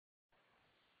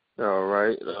All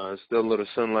right. Still a little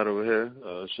sunlight over here.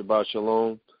 Shabbat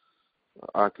Shalom.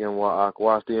 Akim wa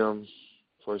Akwathiam.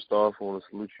 First off, I want to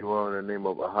salute you all in the name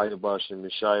of AHAYAH, bahasham,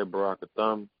 YASHAYA,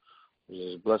 Barakatham.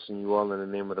 Just blessing you all in the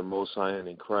name of the Most High and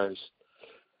in Christ.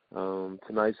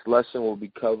 Tonight's lesson will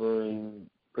be covering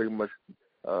pretty much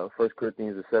 1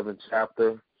 Corinthians, the 7th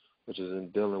chapter, which is in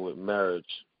dealing with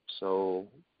marriage. So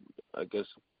I guess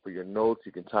for your notes,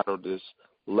 you can title this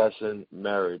lesson,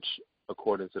 Marriage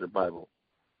According to the Bible.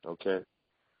 Okay?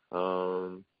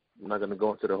 I'm not going to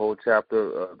go into the whole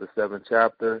chapter, the 7th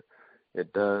chapter.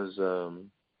 It does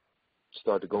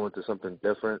start to go into something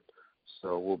different.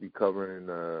 So we'll be covering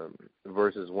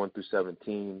verses 1 through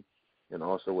 17 and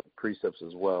also with precepts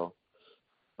as well.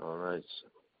 All right.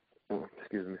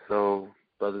 Excuse me. So,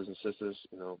 brothers and sisters,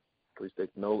 please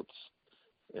take notes.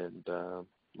 And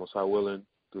Most High willing,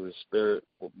 through His Spirit,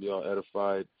 we'll be all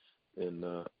edified in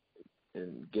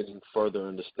getting further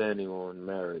understanding on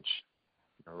marriage.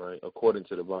 All right, according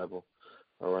to the Bible.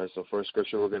 All right. So, first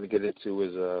scripture we're going to get into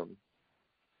is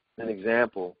an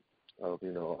example of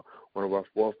one of our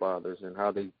forefathers and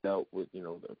how they dealt with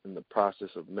in the process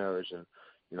of marriage and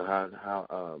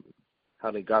how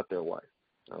they got their wife.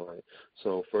 All right.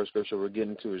 So first scripture we're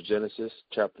getting to is Genesis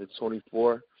chapter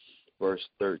 24, verse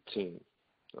 13.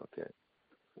 Okay.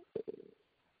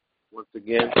 Once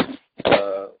again,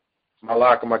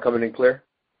 Malak, am I coming in clear?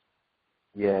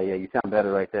 Yeah, you sound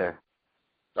better right there.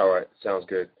 All right, sounds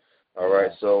good. All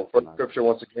right. So first scripture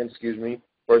once again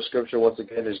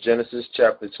is Genesis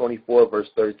chapter 24, verse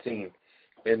 13,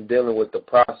 in dealing with the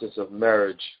process of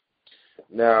marriage.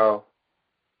 Now,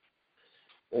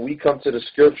 when we come to the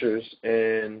scriptures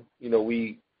and,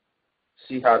 we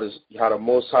see how the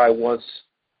Most High wants,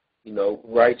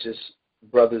 righteous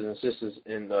brothers and sisters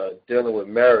in dealing with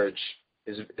marriage,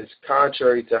 it's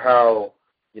contrary to how,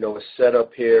 it's set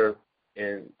up here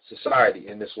in society,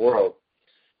 in this world.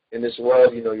 In this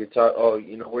world, you're taught,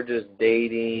 we're just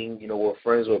dating, we're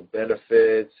friends with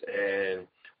benefits, and,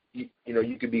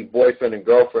 you could be boyfriend and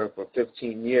girlfriend for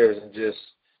 15 years and just,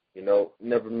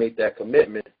 never make that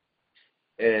commitment.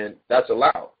 And that's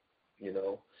allowed,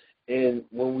 And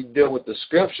when we deal with the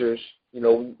scriptures,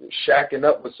 shacking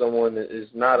up with someone is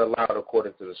not allowed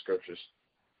according to the scriptures.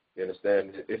 You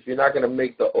understand? If you're not going to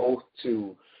make the oath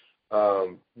to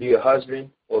be a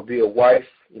husband or be a wife,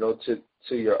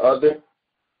 to your other,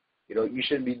 you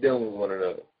shouldn't be dealing with one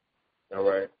another, all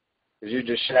right? Because you're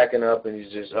just shacking up and you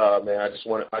just, I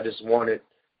just want it,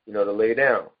 to lay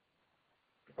down.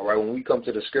 All right, when we come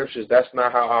to the scriptures, that's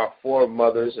not how our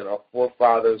foremothers and our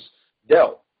forefathers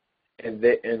dealt.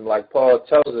 And like Paul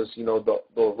tells us,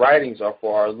 the writings are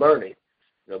for our learning.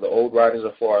 The old writings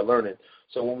are for our learning.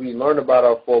 So when we learn about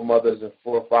our foremothers and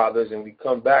forefathers and we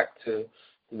come back to,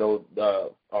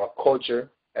 our culture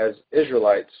as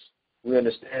Israelites, we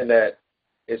understand that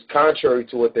it's contrary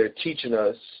to what they're teaching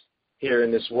us here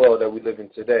in this world that we live in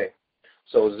today.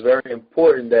 So it's very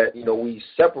important that, we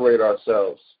separate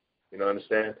ourselves.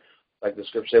 Understand? Like the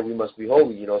scripture said, we must be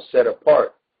holy, set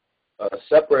apart.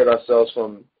 Separate ourselves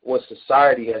from what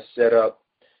society has set up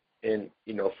in,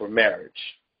 for marriage.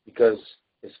 Because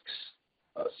it's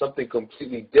something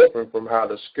completely different from how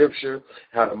the scripture,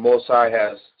 how the Most High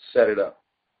has set it up.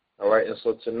 All right? And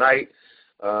so tonight,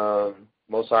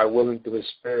 Most High willing through His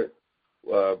Spirit,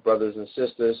 brothers and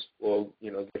sisters will,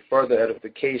 get further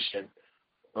edification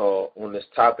on this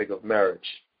topic of marriage.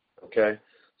 Okay?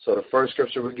 So the first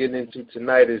scripture we're getting into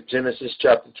tonight is Genesis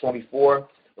chapter 24, and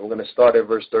we're going to start at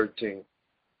verse 13.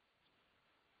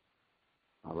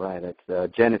 All right,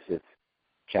 that's Genesis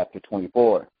chapter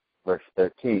 24, verse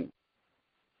 13.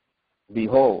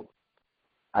 Behold,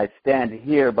 I stand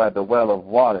here by the well of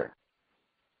water,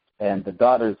 and the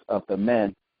daughters of the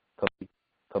men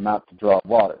come out to draw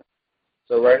water.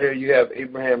 So right here you have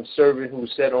Abraham's servant who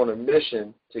set on a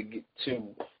mission to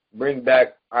bring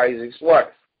back Isaac's wife.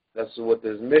 That's what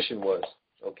this mission was,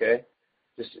 okay?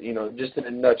 Just in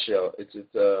a nutshell, it's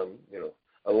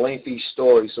a lengthy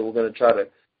story, so we're going to try to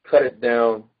cut it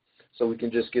down so we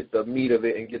can just get the meat of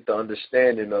it and get the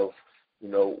understanding of,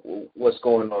 what's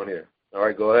going on here. All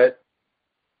right, go ahead.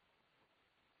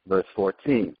 Verse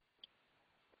 14.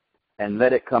 And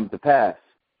let it come to pass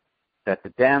that the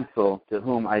damsel to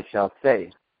whom I shall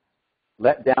say,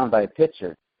 let down thy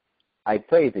pitcher, I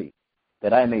pray thee,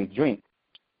 that I may drink.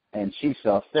 And she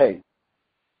shall say,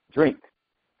 drink,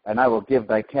 and I will give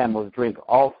thy camels drink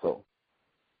also.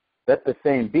 Let the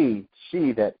same be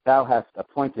she that thou hast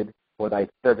appointed for thy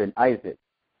servant Isaac.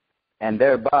 And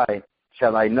thereby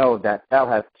shall I know that thou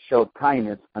hast showed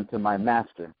kindness unto my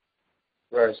master.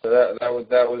 Right, so that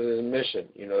was his mission.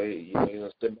 He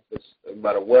was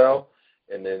about a well,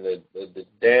 And then the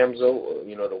damsel,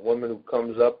 the woman who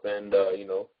comes up and,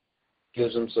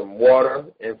 gives him some water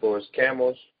and for his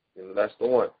camels, that's the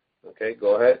one. Okay,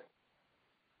 go ahead.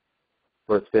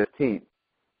 Verse 15.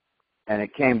 And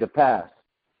it came to pass,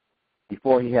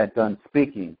 before he had done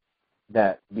speaking,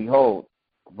 that, behold,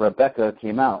 Rebekah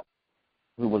came out,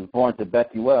 who was born to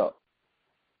Bethuel,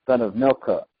 son of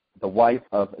Milcah, the wife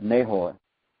of Nahor,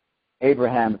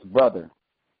 Abraham's brother,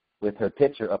 with her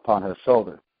pitcher upon her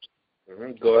shoulder.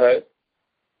 Go ahead.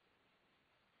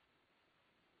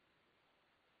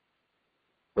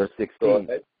 Verse 16. Go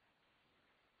ahead.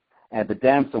 And the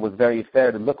damsel was very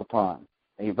fair to look upon,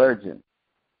 a virgin.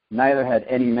 Neither had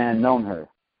any man known her.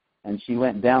 And she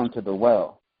went down to the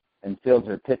well and filled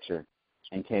her pitcher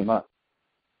and came up.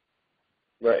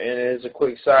 Right, and as a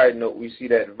quick side note, we see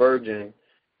that virgin,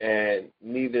 and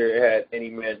neither had any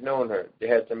man known her. They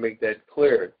had to make that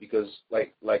clear because,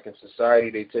 like in society,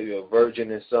 they tell you a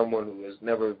virgin is someone who has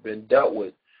never been dealt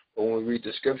with. But when we read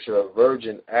the scripture, a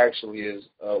virgin actually is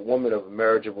a woman of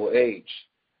marriageable age.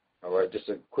 All right, just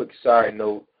a quick side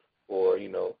note for,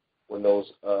 when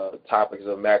those topics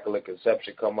of immaculate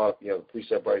conception come up, you have a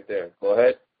precept right there. Go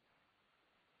ahead.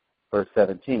 Verse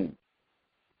 17.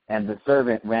 And the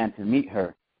servant ran to meet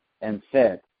her and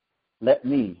said, Let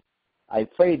me, I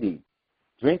pray thee,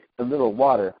 drink a little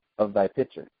water of thy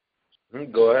pitcher.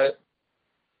 Go ahead.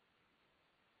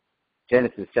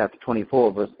 Genesis chapter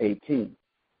 24, verse 18.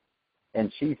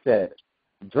 And she said,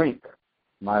 Drink,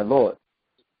 my Lord.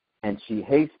 And she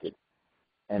hasted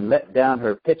and let down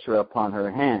her pitcher upon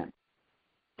her hand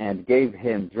and gave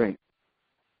him drink.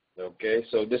 Okay,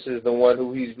 so this is the one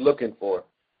who he's looking for,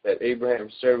 that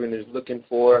Abraham's servant is looking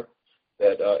for,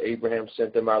 that Abraham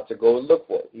sent him out to go and look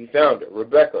for. He found her,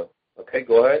 Rebekah. Okay,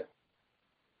 go ahead.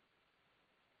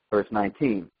 Verse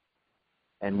 19.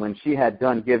 And when she had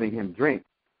done giving him drink,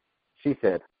 she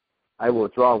said, I will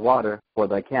draw water for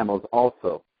thy camels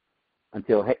also,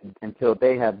 until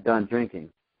they have done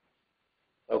drinking.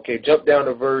 Okay, jump down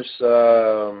to verse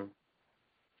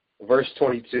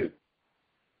 22.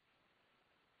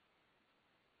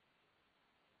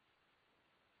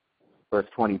 Verse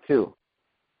 22.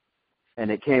 And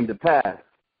it came to pass,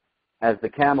 as the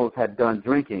camels had done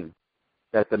drinking,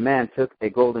 that the man took a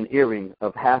golden earring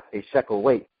of half a shekel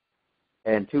weight,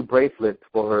 and 2 bracelets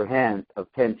for her hands of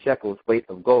 10 shekels weight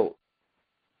of gold.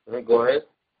 Go ahead.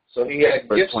 So he had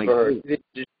Verse gifts 22. for her. He didn't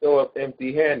just show up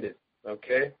empty-handed.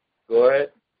 Okay, go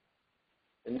ahead.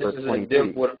 And this Verse is 23. a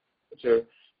different picture,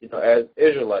 as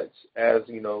Israelites, as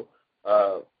in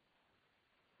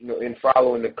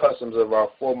following the customs of our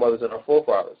foremothers and our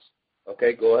forefathers.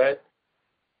 Okay, go ahead.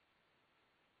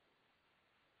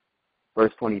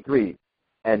 Verse 23.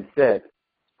 And said,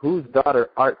 Whose daughter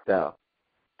art thou?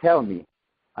 Tell me,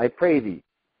 I pray thee,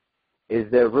 is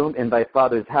there room in thy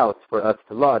father's house for us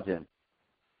to lodge in?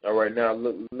 All right, now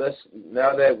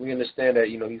now that we understand that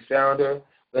he found her,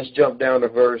 let's jump down to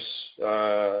verse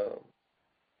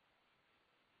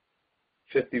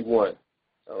 51.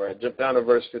 All right, jump down to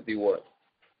verse 51.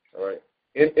 All right,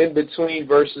 in between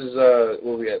verses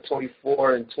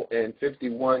 24 and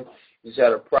 51, you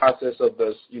had a process of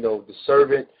the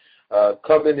servant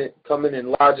coming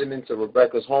and lodging into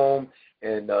Rebekah's home,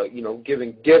 and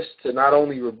giving gifts to not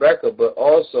only Rebekah but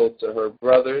also to her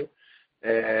brother,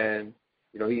 and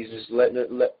he's just letting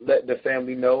the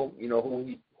family know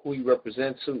who he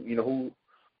represents,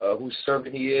 whose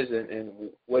servant he is, and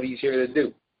what he's here to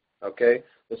do. Okay,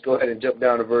 let's go ahead and jump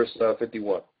down to verse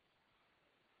 51.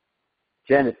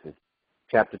 Genesis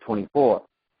chapter 24,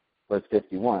 verse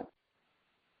 51.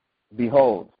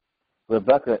 Behold,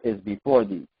 Rebekah is before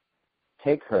thee.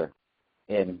 Take her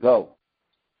and go,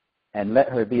 and let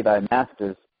her be thy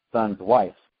master's son's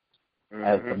wife,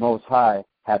 as the Most High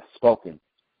hath spoken.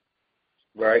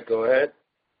 Right, go ahead.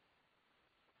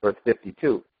 Verse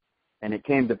 52. And it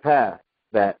came to pass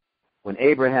that when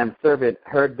Abraham's servant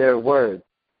heard their words,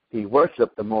 he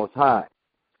worshipped the Most High,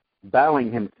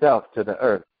 bowing himself to the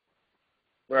earth.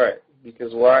 Right,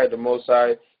 because why? The Most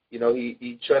High,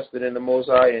 he trusted in the Most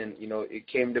High, and, it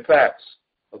came to pass.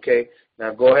 Okay,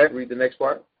 now go ahead, read the next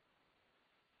part.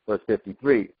 Verse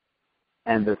 53.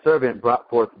 And the servant brought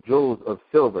forth jewels of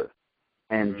silver,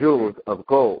 and jewels of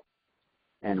gold,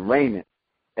 and raiment,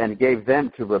 and gave them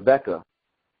to Rebekah.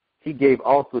 He gave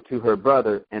also to her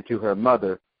brother and to her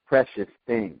mother precious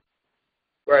things.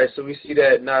 Right, so we see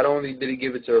that not only did he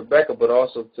give it to Rebekah, but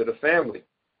also to the family.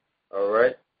 All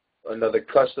right, another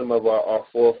custom of our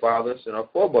forefathers and our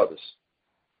foremothers.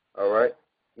 All right,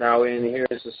 now here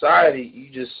in society, you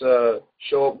just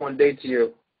show up one day to your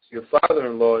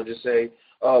father-in-law and just say,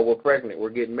 "Oh, we're pregnant, we're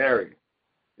getting married."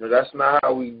 That's not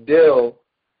how we deal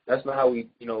That's not how we,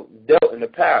 dealt in the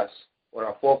past. When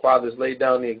our forefathers laid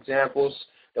down the examples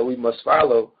that we must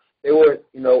follow, they were,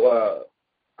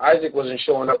 Isaac wasn't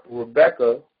showing up with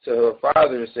Rebekah to her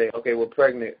father to say, okay, we're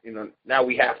pregnant, now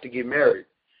we have to get married.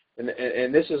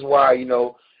 And this is why,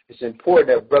 it's important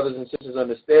that brothers and sisters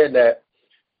understand that,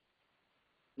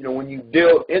 when you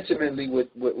deal intimately with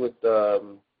a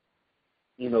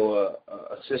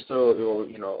sister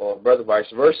or a brother, vice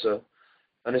versa,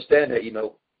 understand that,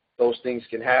 those things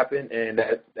can happen, and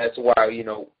that's why,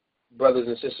 brothers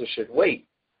and sisters should wait.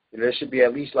 There should be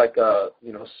at least like a,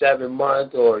 7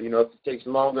 months, or, if it takes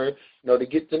longer, to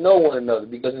get to know one another.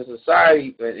 Because in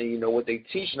society, and what they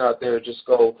teaching out there is just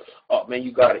go, oh man,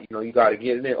 you got to, you got to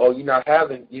get it in. Oh, you're not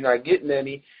getting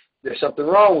any. There's something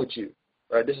wrong with you,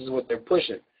 right? This is what they're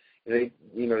pushing. They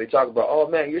talk about, oh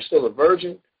man, you're still a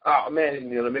virgin. Oh man,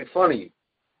 they make fun of you,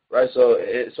 right? So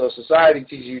society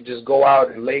teaches you just go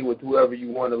out and lay with whoever you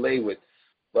want to lay with,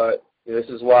 but this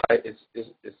is why it's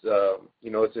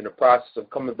in the process of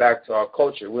coming back to our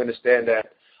culture. We understand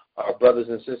that our brothers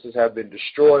and sisters have been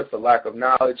destroyed for lack of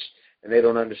knowledge, and they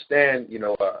don't understand,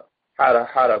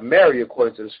 how to marry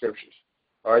according to the scriptures.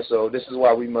 All right, so this is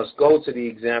why we must go to the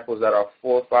examples that our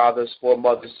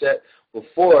foremothers set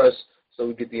before us, so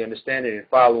we get the understanding and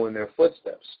follow in their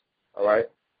footsteps. All right,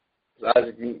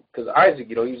 because Isaac,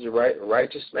 he's a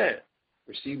righteous man,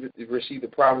 received the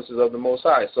promises of the Most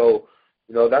High. So,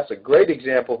 that's a great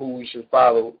example who we should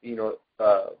follow, in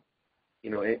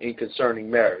concerning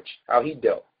marriage, how he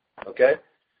dealt. Okay.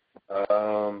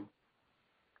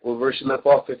 What verse you left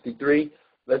off, 53.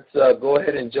 Let's go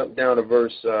ahead and jump down to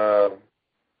verse.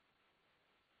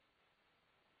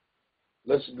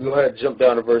 Let's go ahead and jump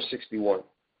down to verse 61.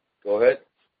 Go ahead.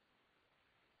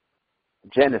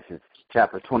 Genesis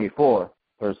chapter 24,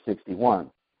 verse 61.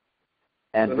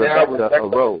 And Rebekah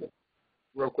arose.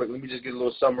 Real quick, let me just get a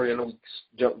little summary, and then we'll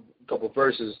jump a couple of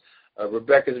verses.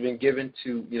 Rebekah has been given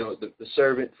to, the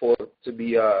servant to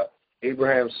be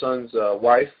Abraham's son's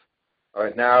wife. All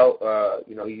right, now,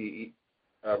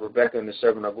 Rebekah and the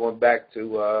servant are going back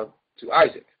to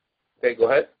Isaac. Okay, go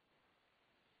ahead.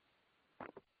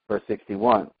 Verse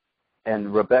 61.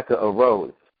 And Rebekah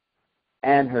arose,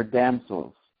 and her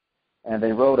damsels, and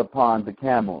they rode upon the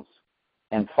camels,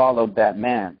 and followed that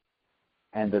man.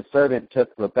 And the servant took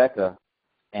Rebekah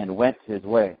and went his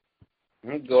way.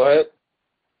 Go ahead.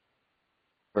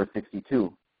 Verse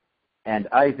 62. And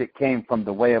Isaac came from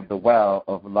the way of the well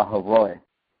of Laharoy,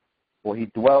 for he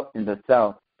dwelt in the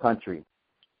south country.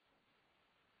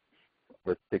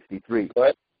 Verse 63. Go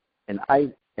ahead. And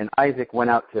Isaac went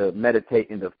out to meditate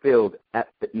in the field at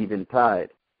the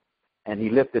eventide, and he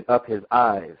lifted up his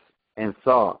eyes and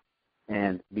saw,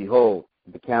 and behold,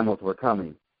 the camels were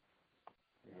coming.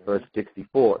 Verse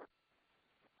 64.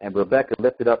 And Rebekah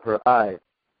lifted up her eyes,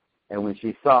 and when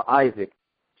she saw Isaac,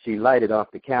 she lighted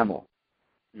off the camel.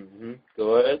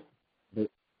 Go ahead.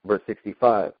 Verse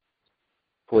 65.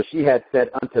 For she had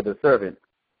said unto the servant,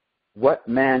 What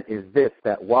man is this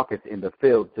that walketh in the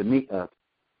field to meet us?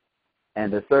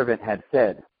 And the servant had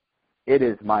said, It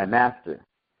is my master.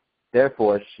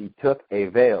 Therefore she took a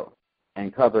veil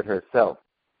and covered herself.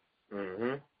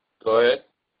 Go ahead.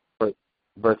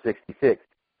 Verse 66.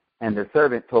 And the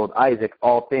servant told Isaac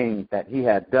all things that he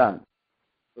had done.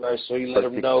 Right, so you let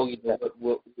him know,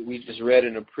 what we just read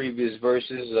in the previous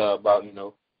verses about,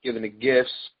 giving the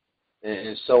gifts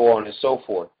and so on and so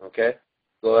forth. Okay?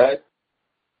 Go ahead.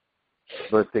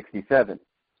 Verse 67.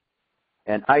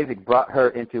 And Isaac brought her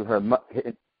into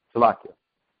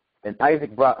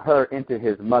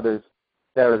his mother's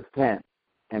Sarah's tent,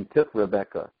 and took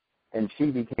Rebekah, and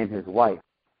she became his wife,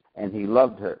 and he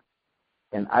loved her.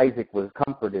 And Isaac was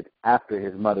comforted after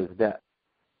his mother's death.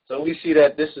 So we see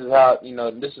that this is how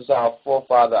our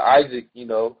forefather Isaac,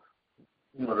 the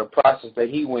process that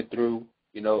he went through,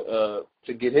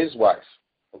 to get his wife.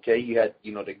 Okay, you had,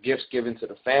 the gifts given to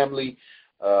the family,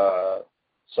 so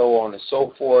on and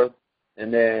so forth.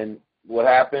 And then what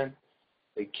happened?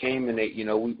 They came and they,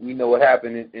 we know what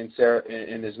happened in Sarah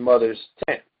in his mother's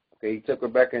tent. Okay, he took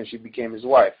Rebekah and she became his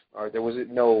wife. All right, there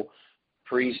wasn't no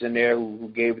priest in there who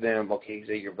gave them, okay,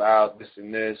 say your vows, this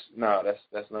and this. No,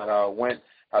 that's not how it went.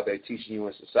 How they're teaching you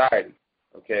in society.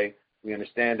 Okay, we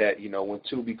understand that when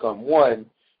two become one,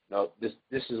 this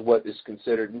is what is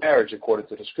considered marriage according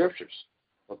to the scriptures.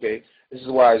 Okay, this is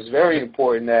why it's very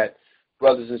important that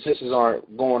brothers and sisters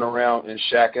aren't going around and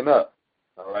shacking up.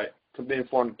 All right, committing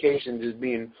fornication, just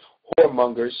being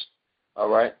whoremongers. All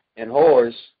right, and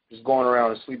whores just going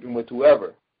around and sleeping with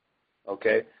whoever.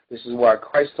 Okay, this is why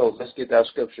Christ told. Let's get that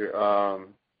scripture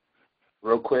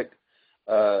real quick.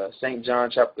 St. John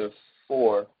chapter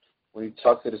 4, when he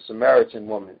talked to the Samaritan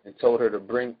woman and told her to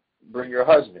bring your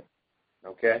husband.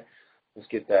 Okay? Let's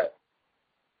get that.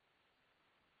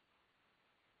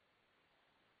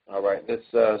 All right. That's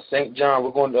St. John.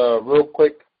 We're going to, real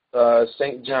quick,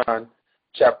 St. John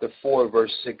chapter 4,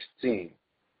 verse 16.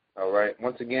 All right.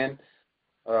 Once again,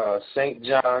 St.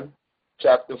 John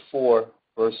chapter 4,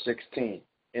 verse 16.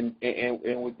 And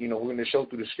we're going to show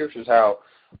through the scriptures how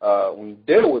when you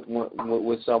deal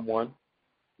with someone,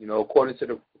 according to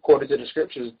the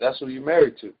scriptures, that's who you're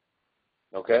married to.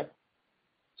 Okay?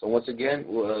 So once again,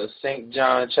 St.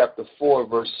 John chapter 4,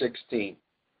 verse 16.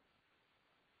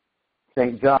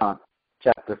 St. John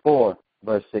chapter 4,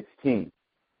 verse 16.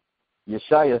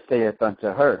 YASHAYA saith unto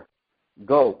her,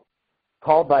 Go,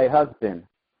 call thy husband,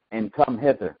 and come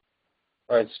hither.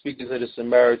 All right, speaking to the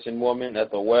Samaritan woman at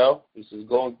the well, he says,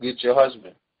 go and get your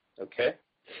husband. Okay?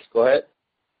 Go ahead.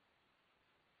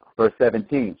 Verse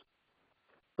 17.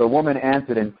 The woman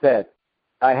answered and said,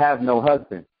 I have no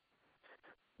husband.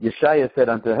 YASHAYA said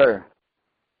unto her,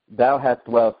 Thou hast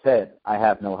well said, I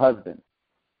have no husband.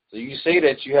 So you say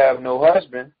that you have no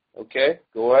husband. Okay?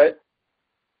 Go ahead.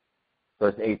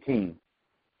 Verse 18.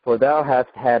 For thou hast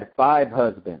had 5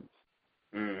 husbands,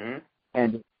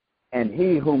 and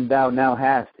he whom thou now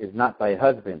hast is not thy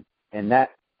husband, and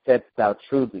that saidst thou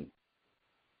truly.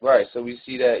 Right, so we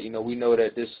see that, we know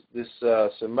that this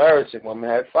Samaritan woman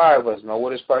had 5 husbands. Now,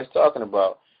 what is Christ talking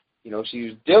about? She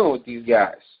was dealing with these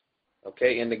guys,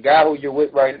 okay? And the guy who you're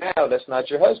with right now, that's not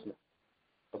your husband,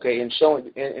 okay? And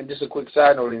showing, and just a quick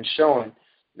side note, in showing,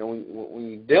 when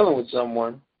you're dealing with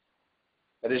someone,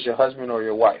 that is your husband or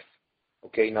your wife,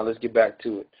 okay? Now, let's get back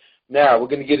to it. Now, we're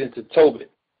going to get into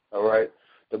Tobit, all right?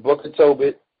 The book of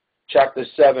Tobit, chapter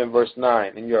 7, verse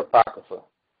 9, in your Apocrypha.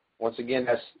 Once again,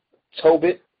 that's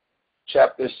Tobit,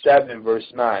 chapter 7, verse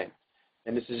 9.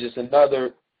 And this is just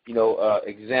another,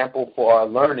 example for our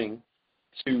learning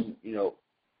to,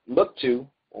 look to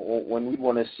when we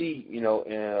want to see,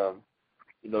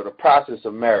 the process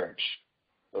of marriage.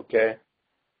 Okay?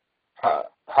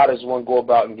 How does one go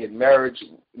about and get married?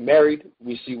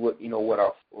 We see what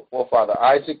our forefather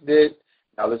Isaac did.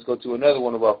 Now let's go to another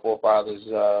one of our forefathers,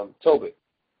 Tobit.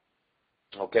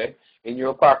 Okay? In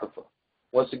your Apocrypha.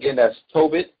 Once again, that's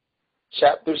Tobit,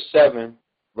 chapter 7,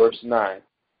 verse 9.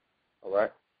 All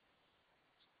right?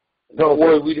 Don't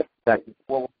worry, we're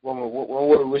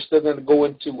still going to go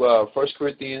into 1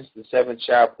 Corinthians, the 7th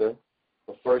chapter.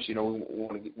 But first, we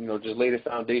want to just lay the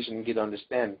foundation and get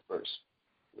understanding first.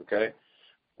 Okay?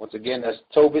 Once again, that's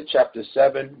Tobit, chapter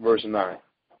 7, verse 9.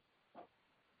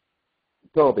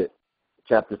 Tobit,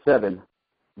 chapter 7,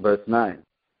 verse 9.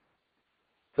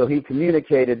 So he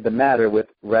communicated the matter with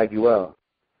Raguel.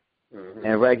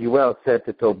 And Raguel said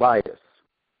to Tobias,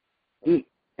 Eat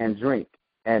and drink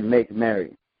and make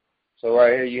merry. So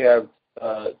right here you have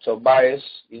Tobias,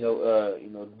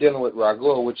 dealing with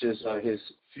Raguel, which is his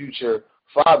future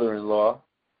father-in-law.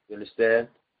 You understand?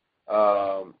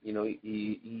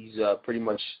 He's pretty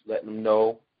much letting him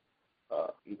know,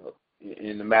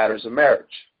 in the matters of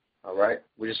marriage. All right?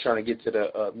 We're just trying to get to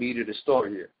the meat of the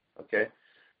story here. Okay?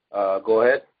 Go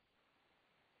ahead.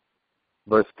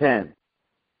 Verse 10.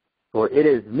 For it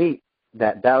is meet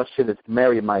that thou shouldest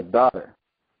marry my daughter.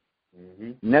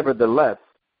 Nevertheless,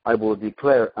 I will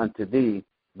declare unto thee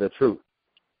the truth.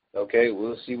 Okay,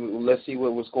 let's see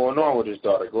what was going on with his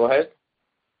daughter. Go ahead.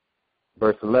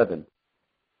 Verse 11.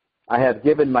 I have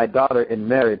given my daughter in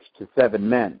marriage to 7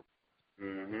 men,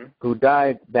 who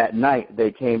died that night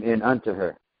they came in unto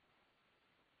her.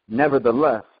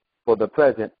 Nevertheless, for the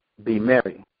present, be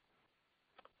merry.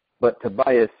 But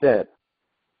Tobias said,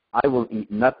 I will eat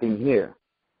nothing here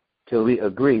till we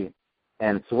agree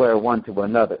and swear one to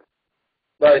another.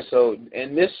 Right. So,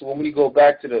 in this, when we go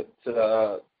back to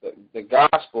the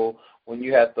gospel, when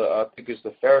you had I think it's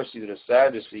the Pharisees or the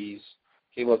Sadducees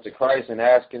came up to Christ and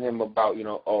asking him about,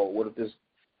 what if this,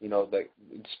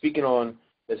 speaking on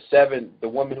the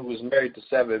woman who was married to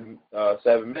seven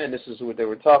men. This is what they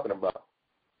were talking about.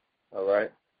 All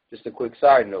right. Just a quick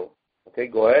side note. Okay,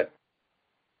 go ahead.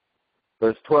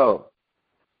 Verse 12.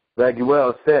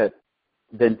 Raguel said,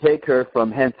 Then take her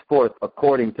from henceforth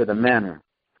according to the manner,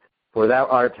 for thou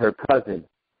art her cousin,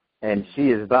 and she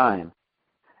is thine,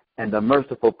 and the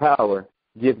merciful power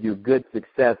give you good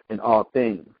success in all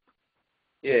things.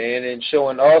 Yeah, and in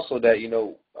showing also that,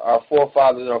 our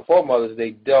forefathers and our foremothers,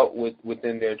 they dealt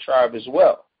within their tribe as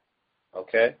well.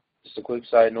 Okay? Just a quick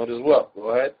side note as well.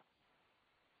 Go ahead.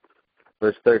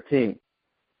 Verse 13.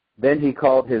 Then he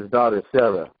called his daughter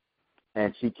Sarah,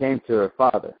 and she came to her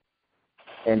father.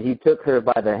 And he took her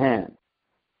by the hand,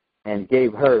 and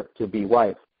gave her to be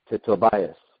wife to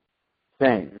Tobias,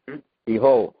 saying,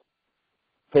 Behold,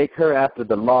 take her after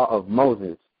the law of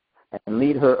Moses, and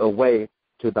lead her away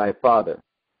to thy father.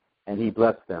 And he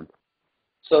blessed them.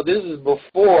 So this is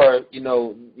before,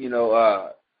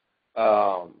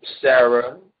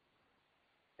 Sarah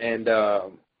and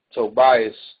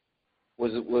Tobias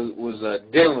was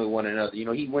dealing with one another.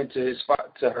 He went to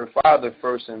her father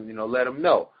first and let him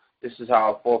know this is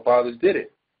how our forefathers did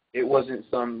it. It wasn't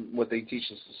what they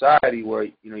teach in society where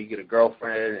you get a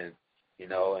girlfriend and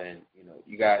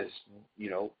you guys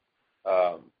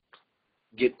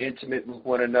get intimate with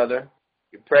one another.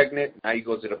 You're pregnant, now you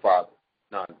go to the father.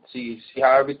 Now, see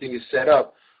how everything is set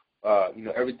up.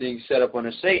 Everything's set up on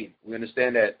a Satan. We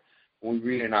understand that when we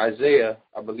read in Isaiah,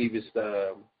 I believe it's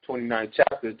the 29th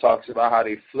chapter, it talks about how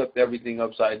they flipped everything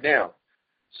upside down.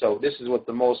 So this is what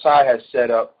the Most High has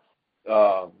set up,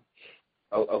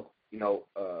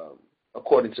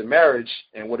 according to marriage.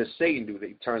 And what does Satan do?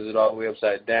 He turns it all the way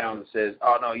upside down and says,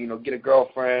 oh, no, get a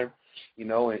girlfriend,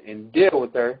 and deal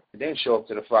with her, and then show up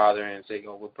to the father and say,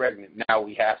 we're pregnant. Now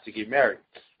we have to get married.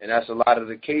 And that's a lot of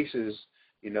the cases,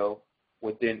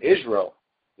 within Israel,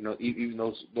 even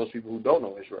those people who don't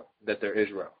know Israel, that they're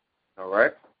Israel. All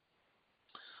right?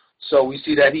 So we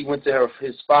see that he went to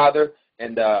his father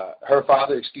and her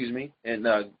father, and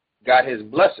got his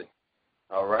blessing.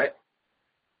 All right?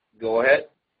 Go ahead.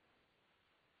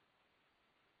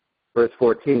 Verse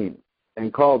 14,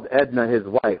 and called Edna his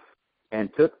wife, and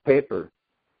took paper,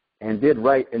 and did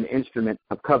write an instrument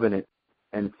of covenant,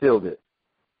 and sealed it.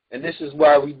 And this is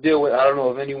why we deal with, I don't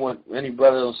know if any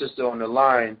brother or sister on the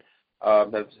line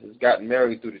has gotten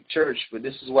married through the church, but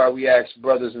this is why we ask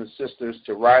brothers and sisters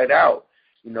to write out,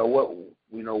 what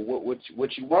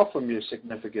you want from your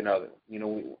significant other,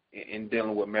 in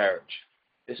dealing with marriage.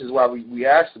 This is why we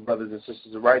ask the brothers and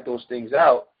sisters to write those things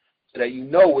out so that you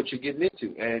know what you're getting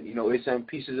into. And, it's on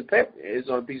pieces of paper. It's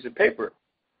on a piece of paper.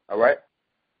 All right?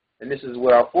 And this is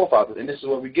where our forefathers, and this is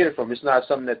where we get it from. It's not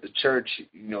something that the church,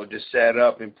 just set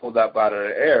up and pulled up out of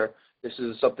the air. This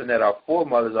is something that our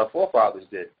forefathers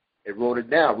did. They wrote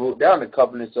down the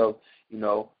covenants of,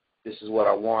 this is what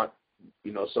I want,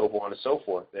 so on and so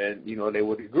forth. And, they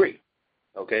would agree.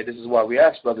 Okay? This is why we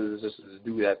ask brothers and sisters to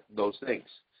do those things.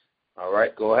 All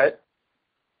right? Go ahead.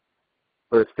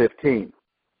 Verse 15.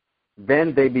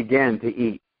 Then they began to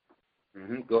eat.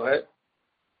 Go ahead.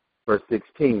 Verse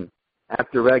 16.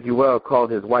 After Raguel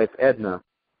called his wife Edna,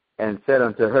 and said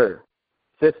unto her,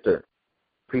 Sister,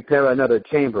 prepare another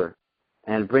chamber,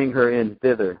 and bring her in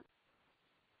thither.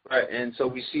 Right, and so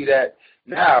we see that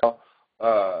now.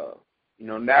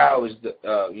 Now is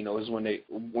is when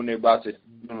they're about to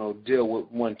deal with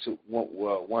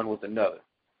one with another.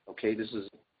 Okay, this is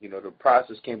the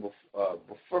process came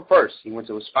before first. He went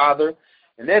to his father,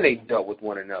 and then they dealt with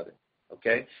one another.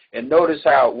 Okay, and notice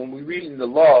how when we read in the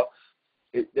law,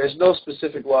 there's no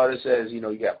specific law that says, you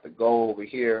have to go over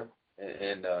here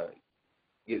and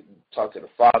talk to the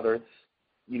father.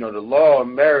 The law of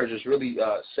marriage is really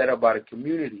set up by the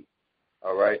community,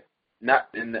 all right?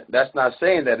 And that's not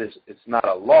saying that it's not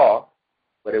a law,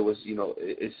 but it was,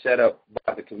 it's set up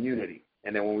by the community.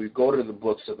 And then when we go to the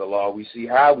books of the law, we see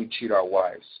how we treat our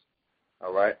wives,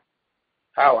 all right?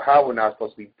 How we're not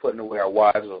supposed to be putting away our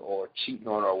wives or cheating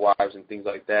on our wives and things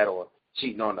like that, or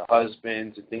cheating on the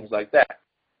husbands and things like that.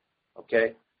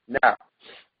 Okay? Now,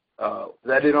 is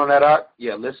that it on that out?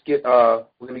 Yeah, let's get, we're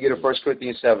going to get to 1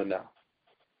 Corinthians 7 now.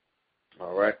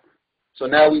 All right? So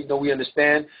now we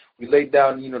understand. We laid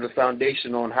down, the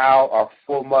foundation on how our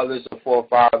foremothers and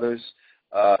forefathers,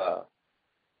 got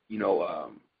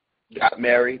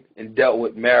married and dealt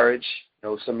with marriage.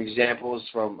 Some examples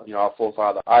from, our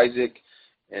forefather Isaac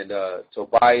and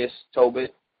Tobias,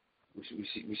 Tobit.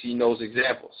 We see those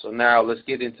examples. So now let's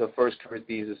get into 1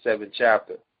 Corinthians, the 7th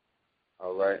chapter.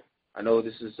 All right. I know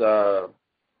this is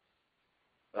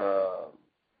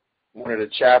one of the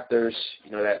chapters,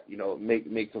 that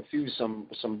may confuse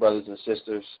some brothers and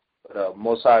sisters. But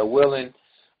Most High willing,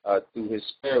 through His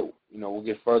Spirit, we'll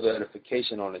get further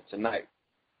edification on it tonight.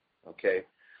 Okay.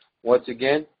 Once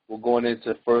again, we're going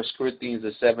into 1 Corinthians,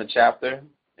 the 7th chapter,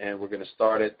 and we're going to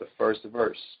start at the first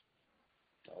verse.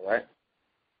 All right.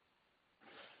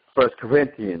 1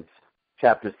 Corinthians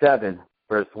chapter 7,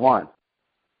 verse 1.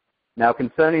 Now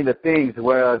concerning the things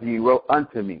whereof ye wrote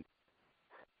unto me,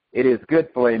 it is good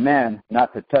for a man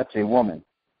not to touch a woman.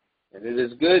 And it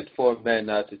is good for a man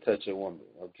not to touch a woman,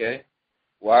 okay?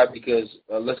 Why? Because,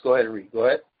 let's go ahead and read. Go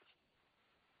ahead.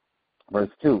 Verse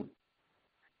 2.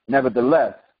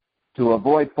 Nevertheless, to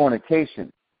avoid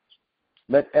fornication,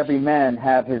 let every man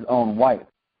have his own wife,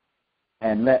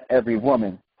 and let every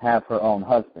woman have her own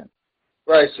husband.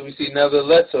 Right, so we see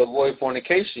nevertheless to avoid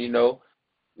fornication,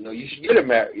 you should get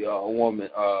a woman,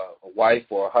 a wife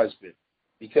or a husband,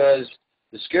 because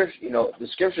the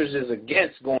scriptures is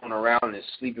against going around and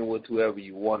sleeping with whoever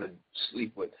you want to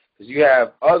sleep with, because you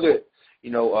have other,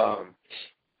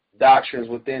 doctrines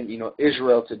within,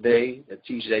 Israel today that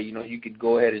teach that, you could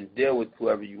go ahead and deal with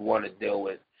whoever you want to deal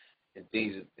with, and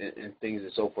things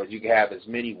and so forth. You can have as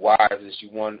many wives as you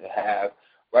want to have.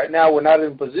 Right now, we're not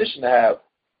in a position to have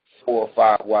 4 or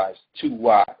 5 wives, 2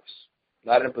 wives.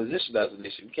 Not in a position as a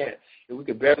nation. We can't. We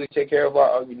could barely take care of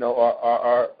our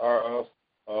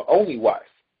only wife.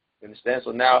 You understand?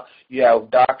 So now you have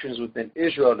doctrines within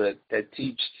Israel that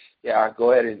teach,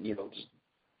 go ahead and just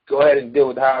go ahead and deal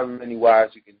with however many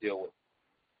wives you can deal with.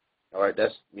 All right,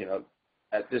 that's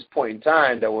at this point in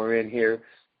time that we're in here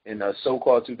in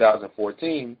so-called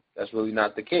 2014, that's really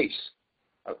not the case.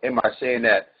 Am I saying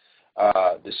that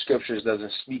the scriptures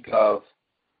doesn't speak of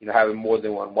having more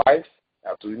than one wife?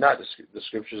 Absolutely not. The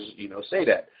scriptures say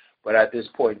that. But at this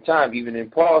point in time, even in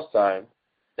Paul's time,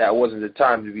 that wasn't the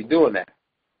time to be doing that.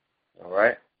 All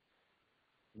right.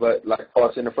 But like Paul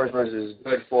said in the first verse, it's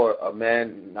good for a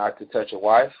man not to touch a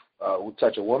wife,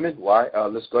 touch a woman. Why?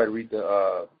 Let's go ahead and read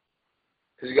the.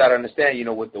 Because you got to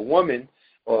understand, with the woman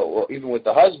or even with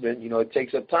the husband, it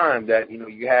takes up time that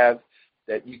you have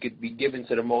that you could be given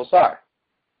to the Most High.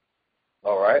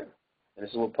 All right. And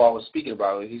this is what Paul was speaking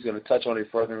about. He's going to touch on it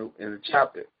further in the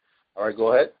chapter. All right,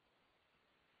 go ahead.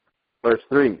 Verse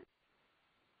 3.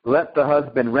 Let the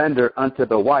husband render unto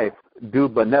the wife due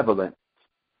benevolence,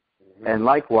 and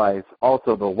likewise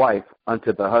also the wife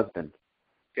unto the husband.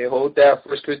 Okay, hold that.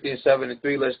 1 Corinthians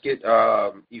 7:3. Let's get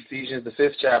Ephesians, the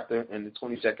 5th chapter, and the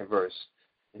 22nd verse.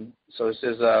 And so it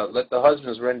says, let the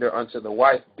husbands render unto the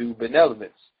wife due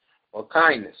benevolence or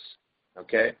kindness.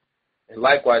 Okay? And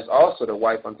likewise also the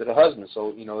wife unto the husband.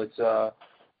 So, it's a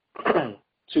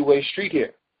two-way street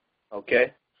here.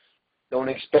 Okay? Don't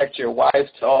expect your wife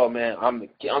to, oh man, I'm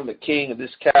the king of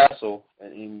this castle,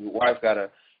 and your wife gotta,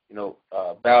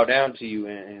 bow down to you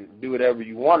and do whatever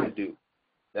you want to do.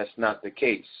 That's not the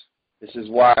case. This is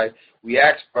why we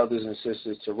ask brothers and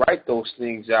sisters to write those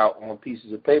things out on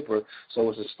pieces of paper so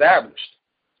it's established.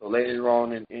 So later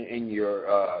on in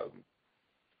your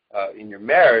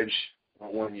marriage,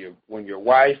 when your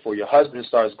wife or your husband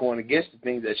starts going against the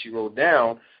things that you wrote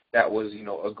down that was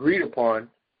agreed upon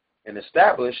and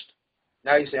established,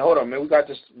 now you say, hold on, man, we got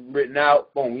this written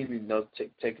out. Boom, we need to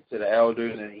take it to the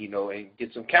elders and and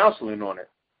get some counseling on it.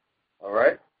 All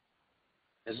right.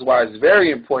 This is why it's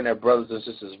very important that brothers and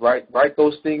sisters write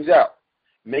those things out.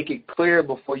 Make it clear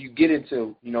before you get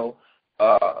into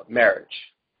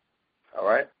marriage. All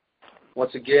right.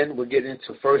 Once again, we're getting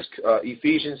into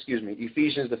Ephesians,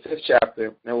 the 5th chapter,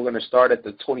 and we're going to start at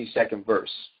the 22nd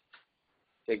verse.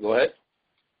 Okay, go ahead.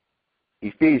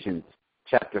 Ephesians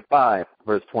chapter 5,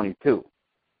 verse 22.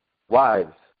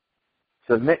 Wives,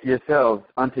 submit yourselves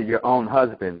unto your own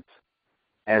husbands,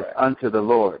 as unto the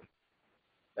Lord.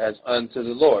 As unto the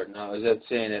Lord. Now, is that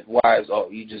saying that wives,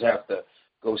 you just have to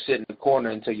go sit in the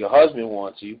corner until your husband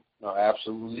wants you? No,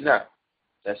 absolutely not.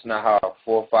 That's not how our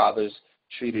forefathers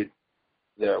treated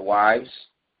their wives.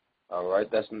 All right,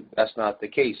 that's not the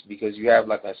case, because you have,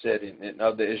 like I said, in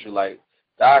other Israelite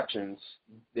doctrines,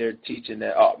 they're teaching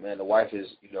that, oh man, the wife is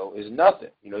is nothing.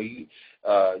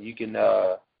 You can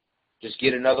just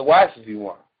get another wife if you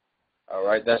want. All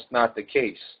right, that's not the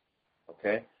case.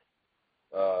 Okay,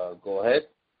 go ahead.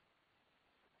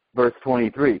 Verse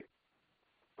 23.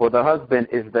 For the husband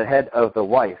is the head of the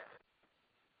wife,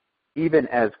 even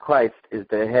as Christ is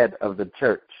the head of the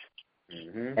church,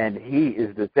 and he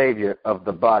is the Savior of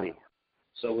the body.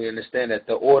 So we understand that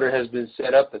the order has been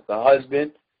set up that the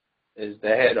husband is the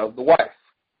head of the wife.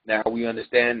 Now we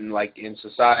understand, like in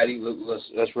society,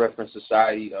 let's reference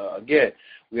society again.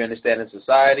 We understand in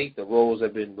society the roles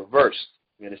have been reversed.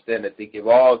 We understand that they give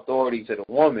all authority to the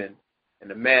woman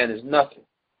and the man is nothing.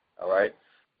 All right?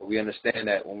 But we understand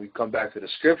that when we come back to the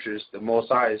scriptures, the Most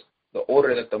High is the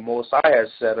order that the Most High has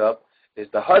set up is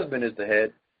the husband is the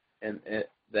head and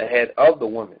the head of the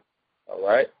woman. All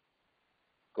right?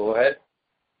 Go ahead.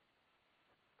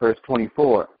 Verse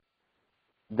 24.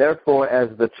 Therefore, as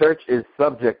the church is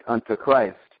subject unto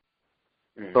Christ,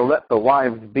 so let the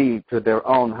wives be to their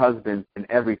own husbands in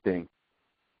everything.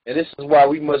 And this is why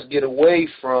we must get away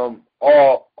from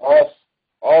all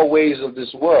ways of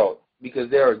this world, because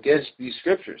they're against these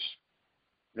scriptures.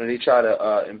 They try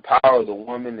to empower the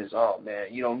woman as, oh man,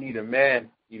 you don't need a man,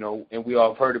 and we all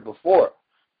have heard it before.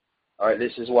 All right,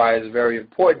 this is why it's very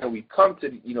important that we come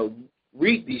to,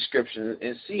 read these scriptures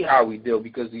and see how we deal,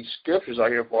 because these scriptures are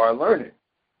here for our learning.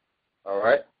 All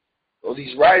right? Well,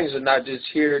 these writings are not just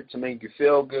here to make you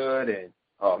feel good and,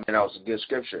 oh man, that was a good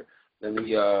scripture. let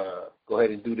me go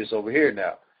ahead and do this over here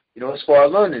now. You know, as far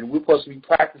as learning, we're supposed to be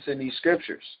practicing these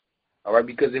scriptures, all right?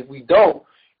 Because if we don't,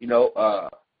 you know,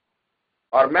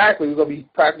 automatically we're going to be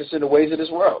practicing the ways of this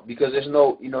world, because there's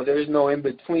no, you know, there is no in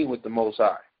between with the Most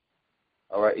High,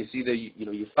 all right? It's either, you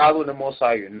know, you're following the Most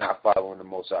High or you're not following the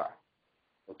Most High,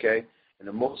 okay? And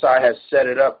the Most High has set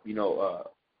it up, you know,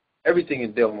 everything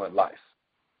in dealing with life,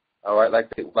 all right? Like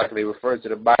they refer to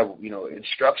the Bible, you know,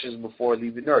 instructions before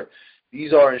leaving earth.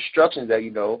 These are instructions that,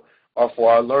 you know, are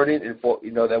for our learning and for,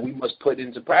 you know, that we must put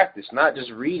into practice, not just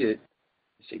read it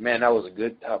and say, man, that was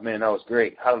man, that was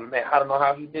great. I don't know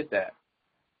how he did that,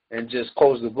 and just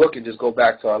close the book and just go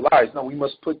back to our lives. No, we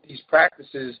must put these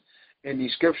practices in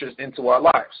these scriptures into our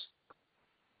lives.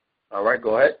 All right,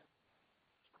 go ahead.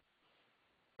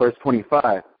 Verse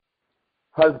 25,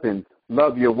 husbands,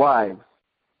 love your wives,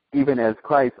 even as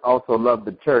Christ also loved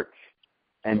the church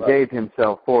and gave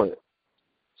himself for it.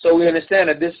 So we understand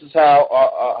that this is how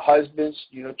our husbands,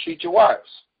 you know, treat your wives,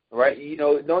 right? You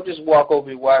know, don't just walk over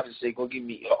your wife and say, go give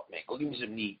me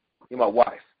some meat. You're my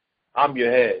wife. I'm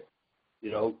your head.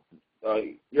 You know,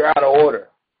 you're out of order.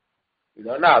 You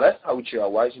know, no, that's how we treat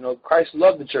our wives. You know, Christ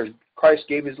loved the church. Christ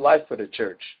gave his life for the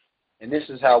church. And this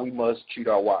is how we must treat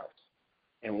our wives.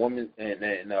 And women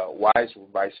and wives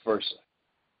vice versa.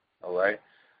 All right?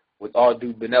 With all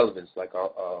due benevolence, like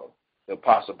the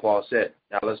Apostle Paul said.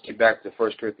 Now let's get back to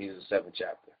 1 Corinthians, the 7th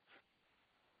chapter.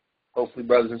 Hopefully,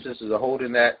 brothers and sisters are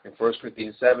holding that in 1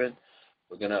 Corinthians 7.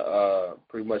 We're going to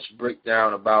pretty much break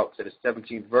down about to the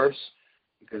 17th verse,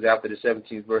 because after the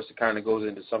 17th verse, it kind of goes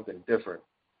into something different.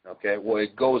 Okay? Well,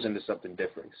 it goes into something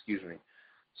different, excuse me.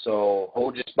 So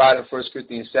hold your spot in 1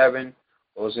 Corinthians 7.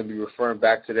 I was going to be referring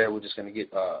back to that. We're just going to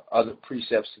get other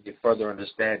precepts to get further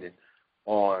understanding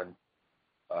on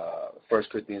 1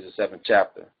 Corinthians, the 7th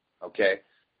chapter. Okay,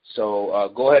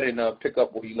 so go ahead and pick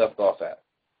up where you left off at.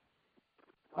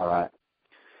 All right.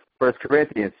 1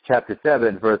 Corinthians chapter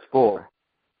 7, verse 4.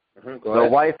 The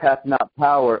wife hath not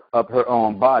power of her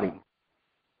own body,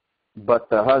 but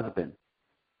the husband.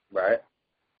 Right.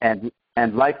 And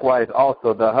likewise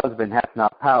also the husband hath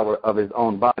not power of his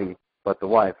own body, but the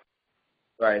wife.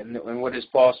 Right. And what is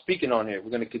Paul speaking on here?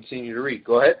 We're going to continue to read.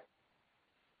 Go ahead.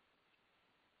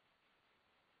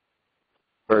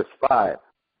 Verse 5.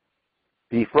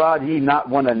 Defraud ye not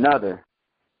one another.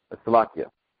 Salakia.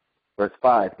 Verse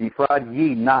 5. Defraud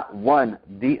ye not one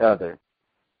the other,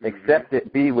 except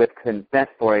it be with consent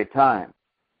for a time.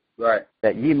 Right.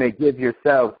 That ye may give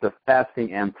yourselves to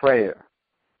fasting and prayer,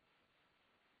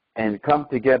 and come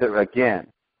together again,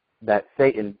 that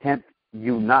Satan tempt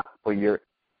you not for your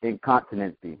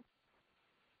incontinency.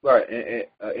 Right. And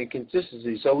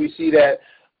inconsistency. So we see that,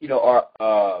 you know,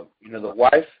 our you know, the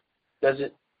wife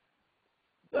doesn't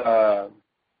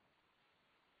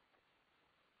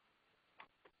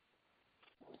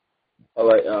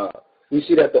we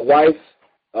see that the wife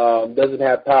doesn't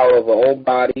have power of her own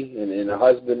body, and the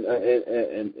husband,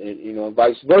 and you know,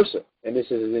 vice versa. And this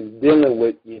is in dealing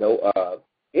with, you know,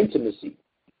 intimacy.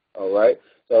 All right.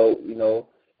 So, you know,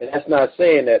 and that's not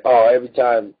saying that every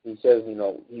time he says, you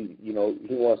know, he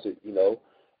wants to, you know,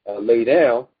 lay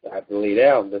down, I have to lay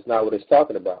down. That's not what it's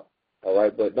talking about. All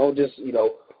right. But don't just, you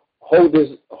know, hold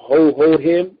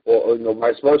him or you know,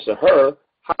 vice versa, her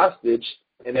hostage,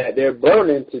 and that they're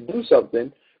burning to do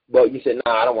something, but you said,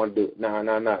 I don't want to do it.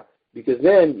 Nah. Because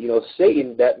then, you know,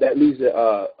 Satan, that leaves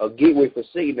a gateway for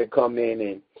Satan to come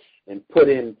in and put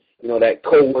in, you know, that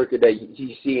co-worker that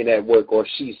he's seeing at work or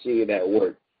she's seeing at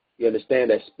work. You understand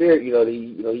that spirit, you know,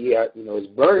 he is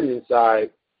burning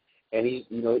inside, and he's,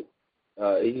 you know,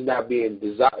 he's not being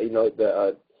desired, you know,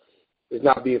 it's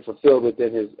not being fulfilled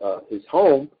within his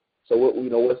home. So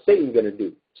what's Satan going to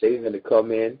do? Satan's going to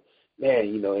come in, man,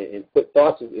 you know, and put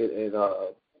thoughts in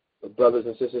brothers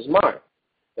and sisters' mind.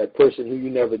 That person who you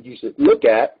never used to look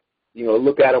at, you know,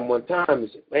 look at him one time and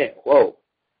say, man, whoa,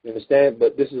 you understand?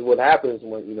 But this is what happens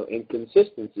when, you know,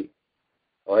 inconsistency.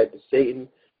 All right, Satan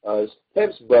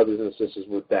tempts brothers and sisters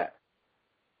with that.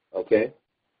 Okay?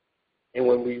 And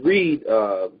when we read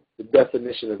the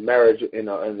definition of marriage in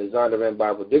the Zondervan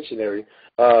Bible Dictionary,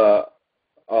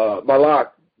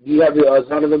 Malak, do you have your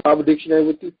Zondervan Bible Dictionary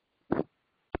with you?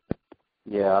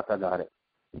 Yeah, I got it.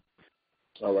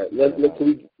 All right, let's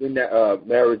bring that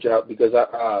marriage out, because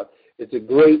it's a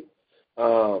great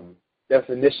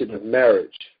definition of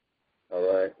marriage. All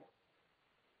right.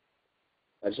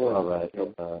 I just want to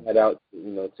point that out,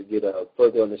 you know, to get a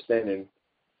further understanding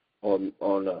on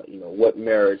you know, what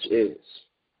marriage is.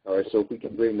 All right, so if we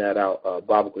can bring that out,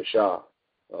 Baba Kashah,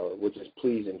 which is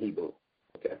please in Hebrew.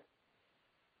 Okay.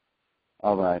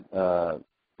 All right.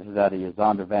 This is out of your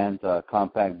Zondervan's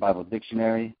Compact Bible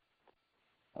Dictionary.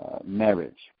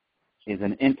 marriage is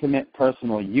an intimate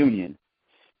personal union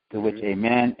to which a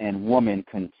man and woman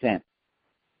consent,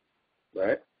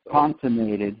 right?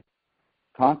 Consummated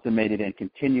and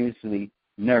continuously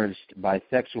nourished by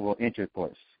sexual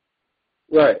intercourse.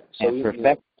 Right. So and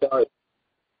perfect. All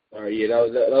right. Yeah,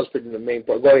 that was pretty the main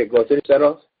part. Go ahead. Go finish that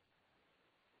off.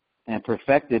 And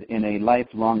perfected in a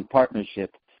lifelong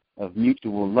partnership of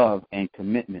mutual love and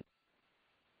commitment.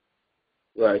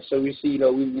 Right. So we see,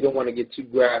 we don't want to get too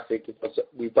graphic.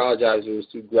 We apologize if it was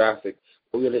too graphic,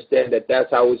 but we understand that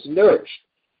that's how it's nourished.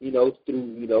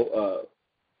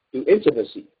 Through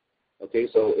intimacy. Okay.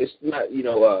 So it's not.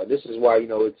 This is why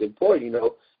it's important.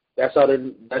 That's how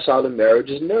the marriage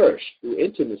is nourished, through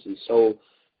intimacy. So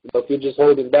if you're just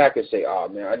holding back and say, "Oh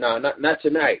man, no, not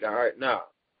tonight," all right, no,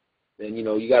 then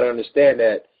you got to understand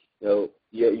that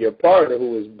your partner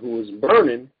who is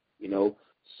burning,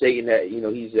 Satan, that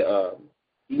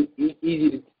he's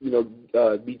easy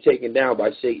to be taken down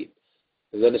by Satan.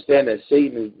 Because understand that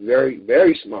Satan is very,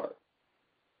 very smart.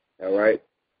 All right,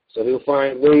 so he'll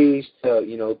find ways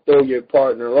to throw your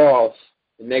partner off,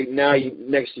 and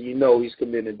next thing you know, he's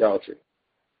committing adultery,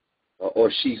 or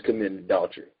she's committing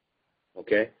adultery.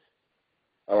 Okay,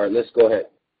 all right, let's go ahead.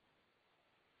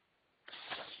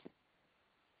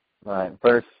 All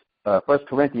right, 1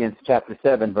 Corinthians chapter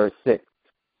 7, verse 6.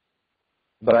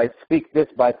 But I speak this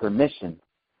by permission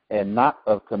and not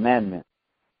of commandment.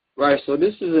 Right, so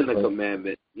this isn't a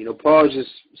commandment. Paul's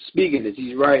just speaking this.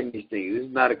 He's writing these things. This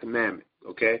is not a commandment,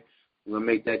 okay? I'm going to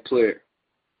make that clear.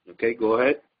 Okay, go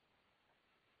ahead.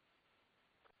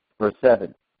 Verse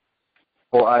 7.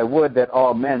 For I would that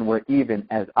all men were even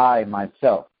as I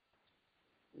myself.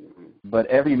 But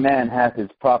every man hath his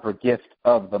proper gift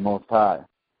of the Most High,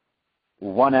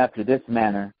 one after this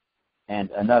manner, and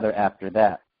another after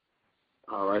that.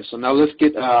 All right, so now let's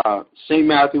get St.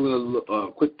 Matthew with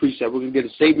a quick precept. We're going to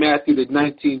get St. Matthew, the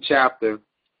 19th chapter,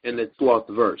 and the 12th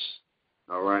verse.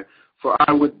 All right. For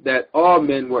I would that all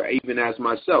men were even as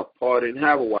myself. Paul didn't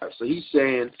have a wife. So he's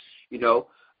saying,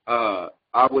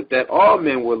 I would that all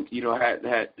men were,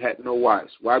 had no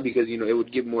wives. Why? Because, it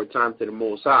would give more time to the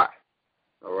Most High.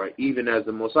 All right, even as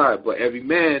the Most High. But every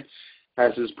man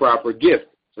has his proper gift.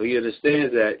 So he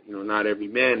understands that, not every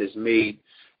man is made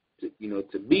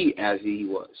to be as he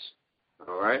was.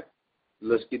 All right?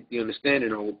 Let's get the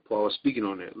understanding on what Paul is speaking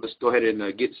on there. Let's go ahead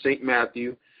and get St.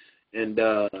 Matthew, and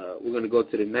we're going to go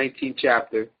to the 19th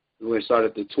chapter. We're going to start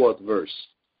at the 12th verse.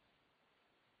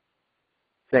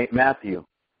 St. Matthew,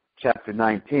 chapter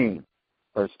 19,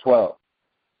 verse 12.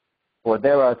 For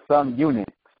there are some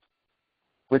eunuchs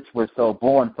which were so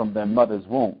born from their mother's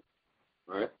womb.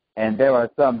 Right. And there are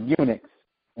some eunuchs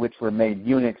which were made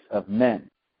eunuchs of men.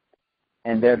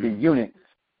 And there be eunuchs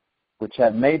which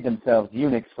have made themselves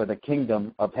eunuchs for the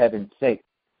kingdom of heaven's sake.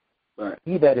 Right.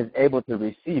 He that is able to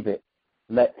receive it,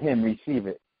 let him receive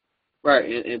it.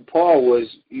 Right, and Paul was,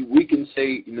 we can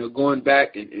say, going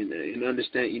back and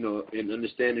understand, in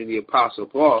understanding the Apostle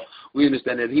Paul, we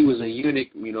understand that he was a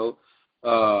eunuch,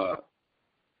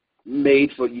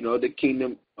 made for, the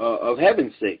kingdom of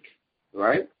heaven's sake,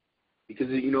 right? Because,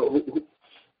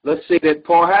 let's say that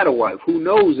Paul had a wife. Who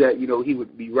knows that, he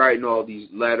would be writing all these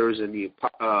letters and the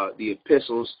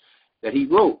epistles that he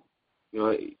wrote.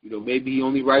 Maybe he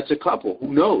only writes a couple.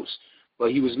 Who knows?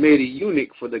 But he was made a eunuch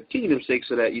for the kingdom's sake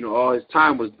so that, all his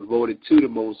time was devoted to the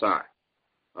Most High.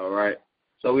 All right?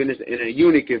 So in a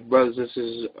eunuch, if brothers and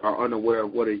sisters are unaware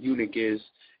of what a eunuch is,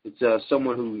 it's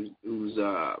someone who's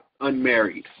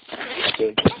unmarried.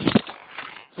 Okay?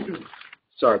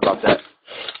 Sorry about that.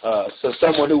 So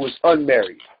someone who was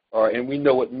unmarried. All right, and we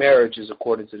know what marriage is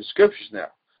according to the scriptures now.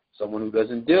 Someone who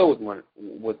doesn't deal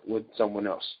with someone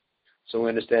else. So we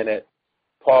understand that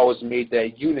Paul was made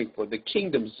that eunuch for the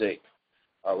kingdom's sake.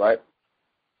 All right.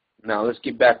 Now let's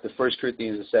get back to 1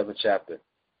 Corinthians, the 7th chapter.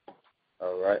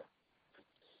 All right.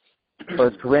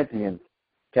 1 Corinthians,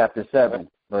 chapter 7,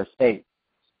 verse 8.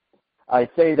 I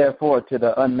say therefore to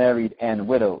the unmarried and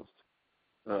widows,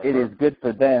 it is good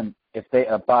for them if they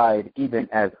abide even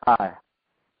as I.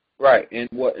 Right, and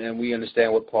we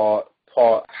understand what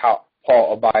how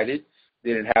Paul abided.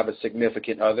 Didn't have a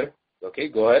significant other. Okay,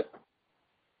 go ahead.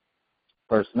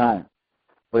 Verse 9.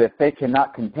 But if they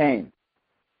cannot contain,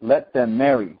 let them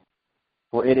marry,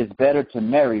 for it is better to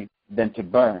marry than to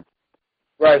burn.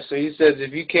 Right, so he says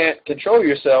if you can't control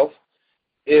yourself,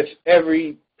 if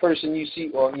every person you see,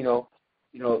 or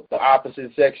the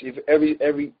opposite sex, if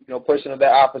every person of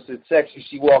that opposite sex you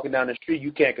see walking down the street,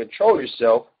 you can't control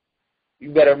yourself, you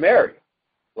better marry,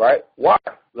 right? Why?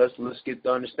 Let's get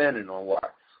the understanding on why.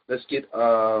 Let's get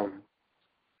 1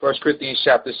 Corinthians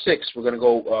chapter 6. We're going to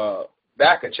go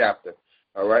back a chapter.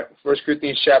 All right, 1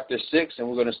 Corinthians chapter 6, and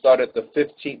we're going to start at the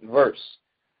 15th verse.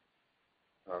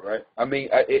 All right. I mean,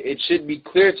 it should be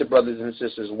clear to brothers and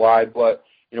sisters why, but,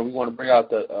 we want to bring out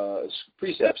the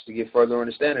precepts to get further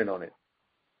understanding on it.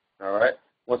 All right.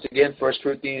 Once again, 1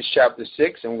 Corinthians chapter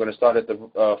 6, and we're going to start at the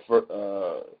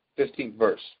 15th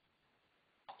verse.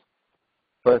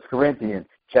 1 Corinthians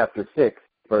chapter 6,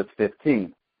 verse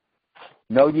 15.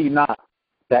 Know ye not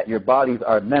that your bodies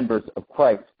are members of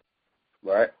Christ?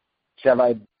 Right. Shall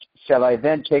I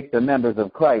then take the members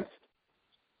of Christ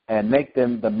and make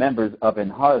them the members of an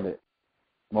harlot?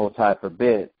 Most High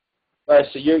forbid. Right.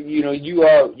 So you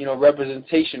are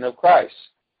representation of Christ.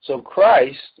 So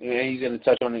Christ, and he's going to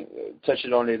touch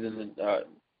it in the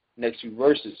next few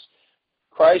verses.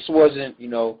 Christ wasn't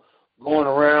going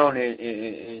around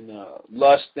and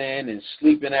lusting and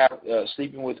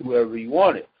sleeping with whoever he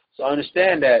wanted. So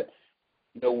understand that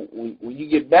when you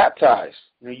get baptized,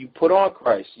 you put on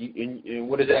Christ. And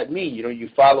what does that mean? You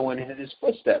following in his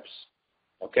footsteps.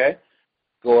 Okay,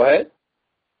 go ahead.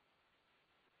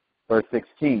 Verse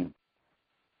 16.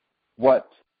 What?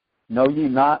 Know ye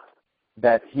not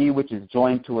that he which is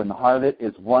joined to an harlot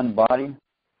is one body?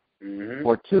 Mm-hmm.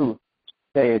 For two,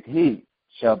 saith he,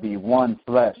 shall be one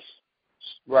flesh.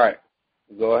 Right.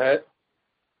 Go ahead.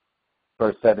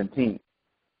 Verse 17.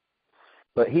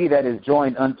 But he that is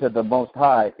joined unto the Most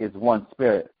High is one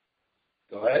spirit.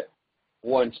 Go ahead.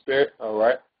 One spirit. All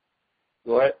right.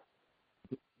 Go ahead.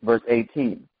 Verse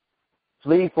 18.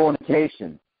 Flee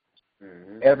fornication.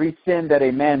 Mm-hmm. Every sin that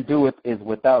a man doeth is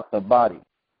without the body.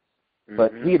 Mm-hmm.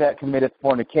 But he that committeth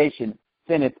fornication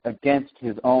sinneth against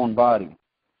his own body.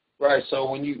 Right. So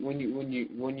when you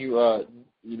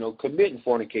committing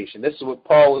fornication, this is what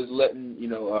Paul is letting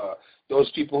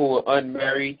those people who are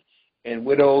unmarried and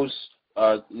widows,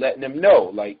 letting them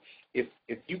know. Like if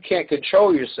you can't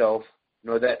control yourself,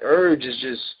 that urge is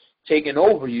just taking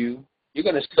over you. You're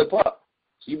gonna slip up.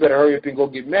 So you better hurry up and go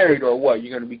get married, or what?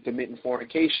 You're gonna be committing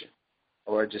fornication,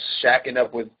 or just shacking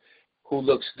up with who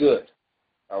looks good.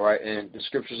 All right, and the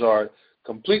scriptures are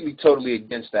completely, totally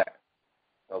against that.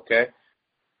 Okay.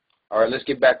 All right, let's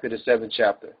get back to the 7th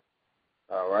chapter.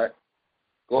 All right.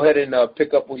 Go ahead and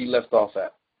pick up where you left off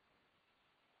at.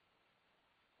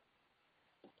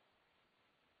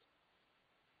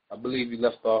 I believe you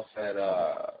left off at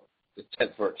the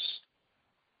 10th verse.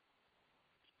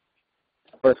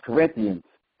 1 Corinthians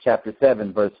chapter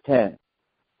 7, verse 10.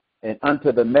 And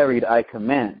unto the married I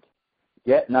command,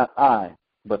 yet not I,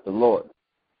 but the Lord.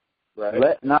 Right.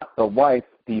 Let not the wife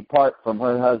depart from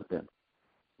her husband.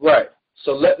 Right.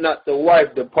 So let not the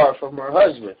wife depart from her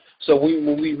husband. So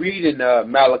when we read in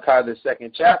Malachi, the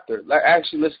 2nd chapter,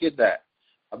 actually, let's get that.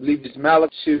 I believe it's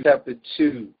Malachi chapter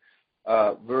 2,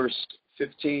 verse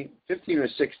 15 or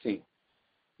 16.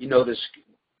 The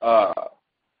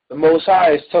Most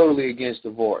High is totally against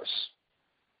divorce.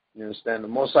 You understand? The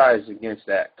Most High is against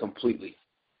that completely.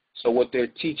 So what they're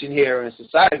teaching here in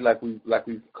society, like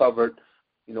we've covered,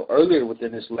 earlier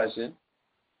within this lesson,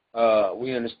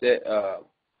 we understand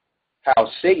how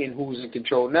Satan, who's in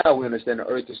control now, we understand the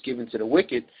earth is given to the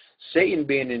wicked. Satan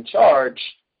being in charge,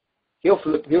 he'll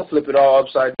flip it all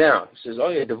upside down. He says, "Oh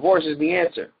yeah, divorce is the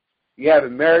answer. You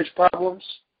having marriage problems?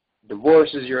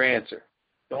 Divorce is your answer.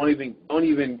 Don't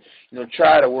even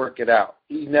try to work it out.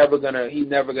 He's never gonna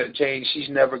change. She's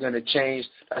never gonna change."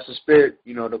 That's the spirit,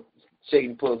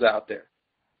 Satan pulls out there.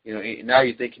 Now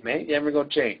you're thinking, man, he's never gonna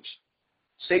change.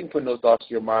 Satan putting those thoughts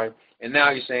to your mind, and now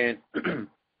you're saying,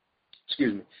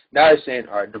 excuse me. Now you're saying,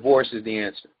 all right, divorce is the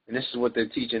answer, and this is what they're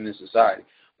teaching in society.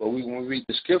 But when we read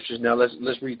the scriptures now,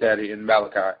 let's read that in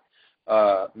Malachi.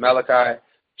 Malachi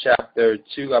chapter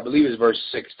 2, I believe is verse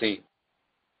 16.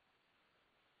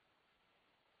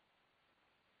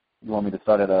 You want me to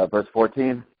start at verse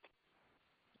 14?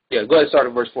 Yeah, go ahead and start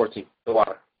at verse 14. The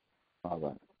water.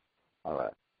 All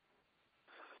right.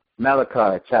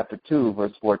 Malachi chapter 2,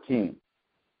 verse 14.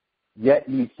 Yet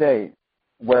ye say,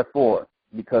 wherefore?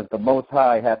 Because the Most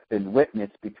High hath been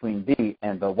witness between thee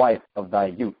and the wife of thy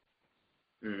youth,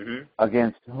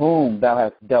 against whom thou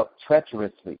hast dealt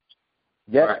treacherously.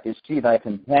 Yet is she thy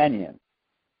companion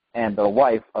and the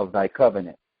wife of thy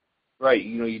covenant. Right,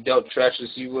 you dealt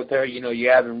treacherously with her.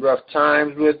 You're having rough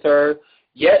times with her.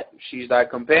 Yet she's thy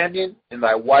companion and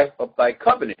thy wife of thy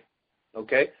covenant.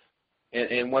 Okay,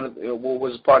 and what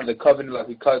was part of the covenant, like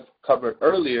we covered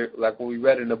earlier, like when we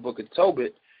read in the book of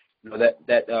Tobit,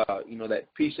 that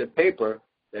piece of paper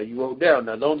that you wrote down.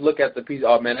 Now, don't look at the piece.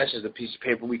 Oh man, that's just a piece of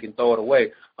paper. We can throw it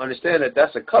away. Understand that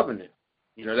that's a covenant.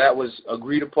 That was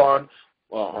agreed upon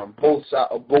on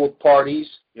both parties.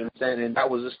 You understand, and that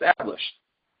was established.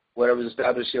 Whatever is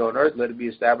established here on earth, let it be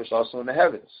established also in the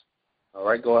heavens. All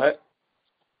right, go ahead.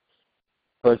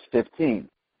 Verse 15.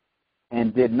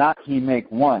 And did not he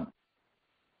make one?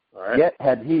 All right. Yet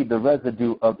had he the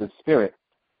residue of the Spirit.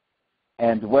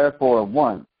 And wherefore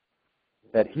one?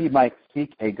 That he might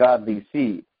seek a godly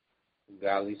seed.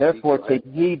 Therefore take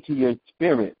heed to your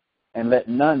spirit, and let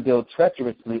none deal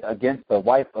treacherously against the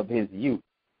wife of his youth.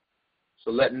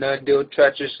 So let none deal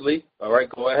treacherously. All right,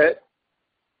 go ahead.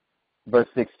 Verse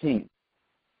 16.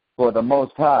 For the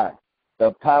Most High,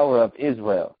 the power of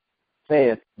Israel,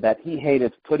 saith that he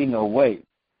hateth putting away.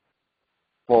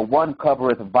 For one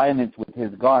covereth violence with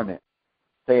his garment,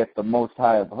 saith the Most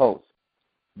High of hosts.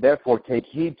 Therefore take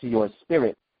heed to your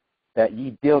spirit, that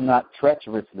ye deal not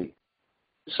treacherously.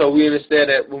 So we understand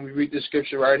that when we read the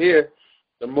scripture right here,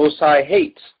 the Most High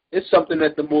hates. It's something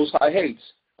that the Most High hates.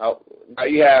 Now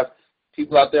you have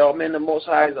people out there, oh man, the Most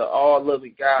High is an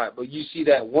all-loving God. But you see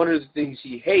that one of the things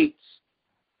he hates,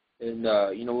 and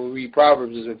when we read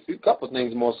Proverbs, there's a couple of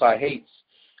things the Most High hates.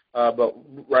 But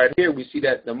right here we see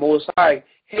that the Most High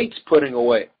hates putting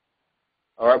away.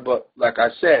 All right, but like I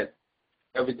said,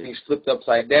 everything's flipped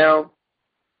upside down.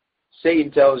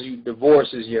 Satan tells you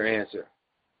divorce is your answer.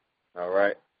 All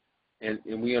right, and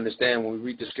we understand when we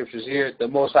read the scriptures here, the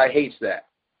Most High hates that.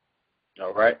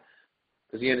 All right,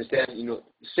 because he understands,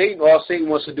 Satan. All Satan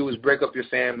wants to do is break up your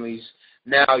families.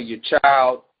 Now your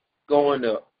child going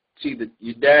to see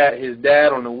his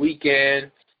dad on the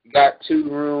weekend. Got 2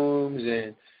 rooms,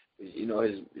 and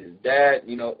his dad.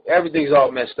 Everything's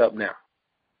all messed up now.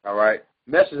 All right,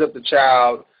 messes up the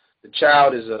child. The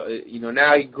child is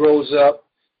now he grows up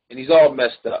and he's all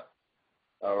messed up.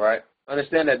 All right.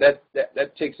 Understand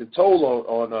that takes a toll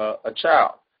on a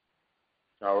child.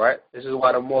 All right. This is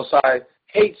why the Most High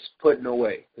hates putting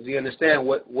away, because he understands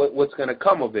what's going to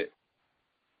come of it.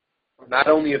 Not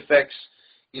only affects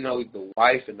the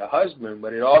wife and the husband,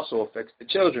 but it also affects the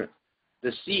children,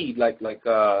 the seed, like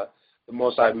the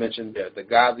Most High mentioned there, the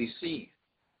godly seed.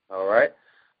 All right.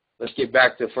 Let's get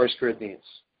back to 1 Corinthians.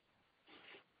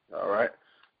 All right.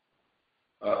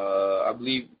 I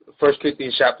believe 1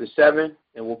 Corinthians chapter 7,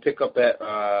 and we'll pick up at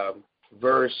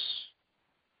verse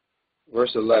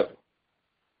 11.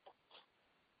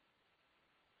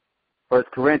 1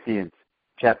 Corinthians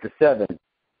chapter 7,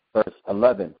 verse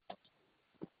 11.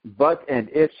 But and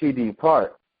if she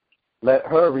depart, let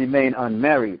her remain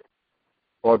unmarried,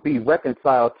 or be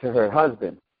reconciled to her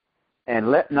husband, and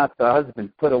let not the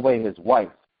husband put away his wife.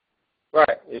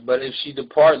 Right, but if she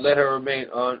depart, let her remain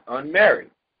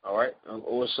unmarried. All right,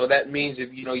 so that means if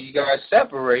you guys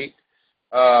separate,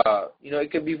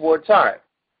 it could be for a time,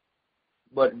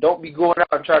 but don't be going out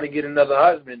and trying to get another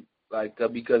husband,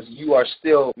 because you are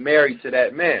still married to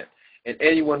that man. And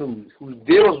anyone who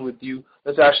deals with you,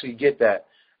 let's actually get that.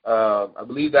 I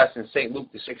believe that's in St. Luke,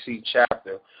 the 16th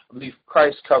chapter. I believe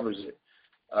Christ covers it.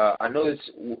 I know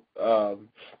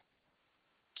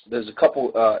there's a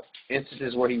couple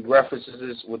instances where he references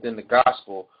this within the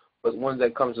gospel, but one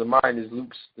that comes to mind is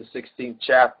Luke's the 16th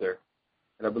chapter,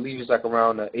 and I believe it's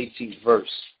around the 18th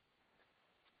verse.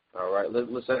 All right,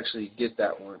 let's actually get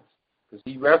that one, because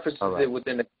he references it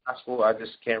within the gospel. I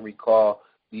just can't recall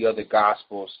the other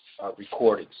gospels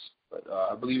recordings, but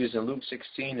I believe it's in Luke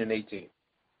 16 and 18.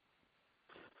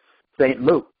 St.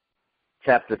 Luke,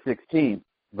 chapter 16,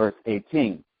 verse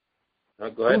 18.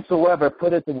 Go ahead. Whosoever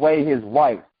putteth away his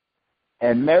wife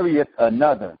and marrieth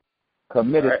another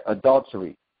committeth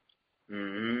adultery.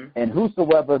 Mm-hmm. And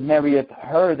whosoever marrieth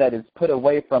her that is put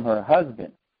away from her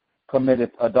husband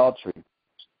committeth adultery.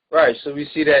 Right. So we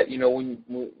see that when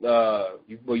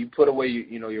you put away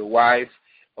your wife,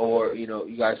 or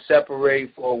you guys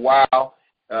separate for a while.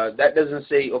 That doesn't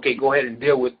say, okay, go ahead and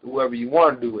deal with whoever you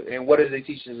want to do it. And what do they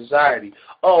teach in society?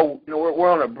 Oh, we're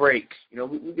on a break.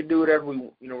 We can do whatever we.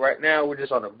 Right now we're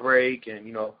just on a break, and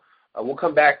we'll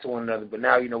come back to one another. But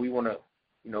now we want to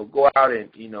go out and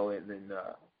and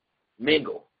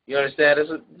mingle. You understand? This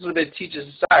is what they teach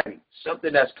in society.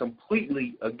 Something that's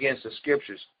completely against the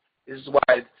scriptures. This is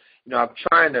why I'm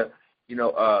trying to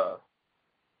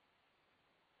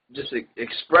just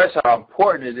express how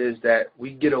important it is that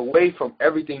we get away from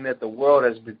everything that the world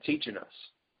has been teaching us.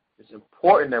 It's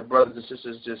important that brothers and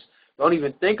sisters just don't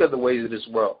even think of the ways of this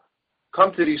world.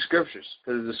 Come to these scriptures,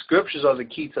 because the scriptures are the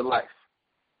key to life.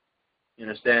 You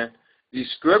understand?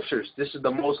 These scriptures, this is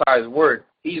the Most High's word.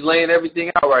 He's laying everything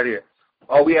out right here.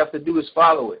 All we have to do is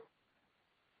follow it.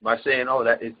 By saying, oh,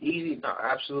 that is easy? No,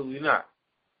 absolutely not.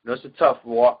 It's a tough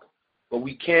walk. But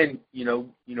we can,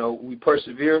 we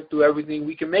persevere through everything,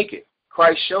 we can make it.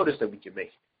 Christ showed us that we can make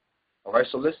it. All right,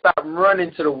 so let's stop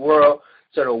running to the world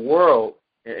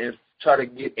and try to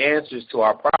get answers to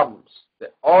our problems.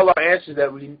 That all our answers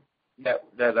that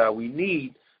we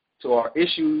need to our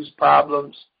issues,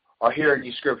 problems, are here in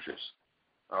these scriptures.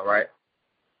 All right?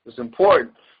 It's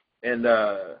important, and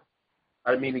I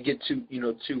didn't mean to get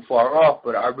too far off,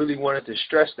 but I really wanted to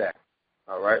stress that.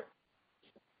 All right?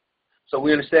 So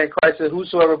we understand Christ said,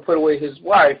 whosoever put away his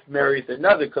wife marrieth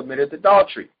another committeth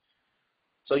adultery.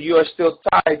 So you are still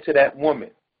tied to that woman.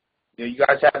 You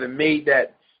guys haven't made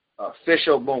that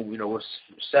official boom. We're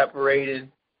separated.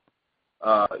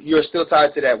 You're still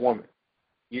tied to that woman.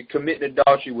 You're committing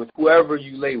adultery with whoever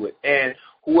you lay with. And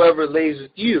whoever lays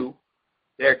with you,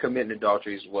 they're committing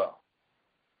adultery as well.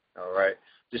 All right?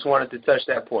 Just wanted to touch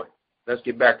that point. Let's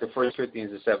get back to 1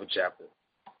 Corinthians, the 7th chapter.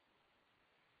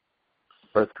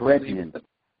 1 Corinthians,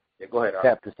 go ahead,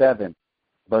 chapter 7,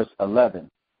 verse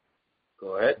 11.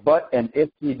 Go ahead. But, and if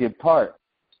she depart,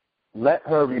 let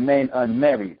her remain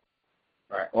unmarried,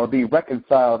 right, or be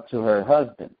reconciled to her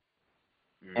husband,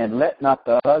 and let not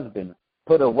the husband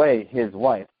put away his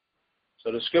wife.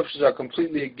 So the scriptures are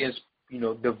completely against,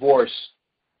 divorce.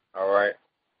 All right.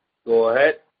 Go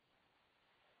ahead.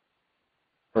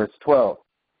 Verse 12.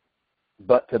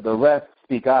 But to the rest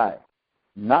speak I,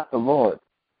 not the Lord.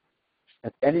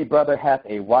 If any brother hath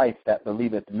a wife that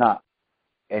believeth not,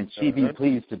 and she be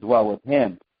pleased to dwell with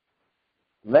him,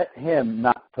 let him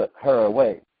not put her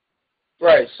away.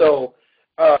 Right. So,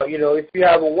 if you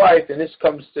have a wife, and this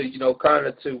comes to, kind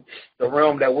of to the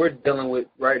realm that we're dealing with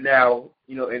right now,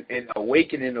 in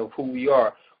awakening of who we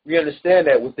are, we understand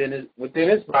that within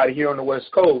this body here on the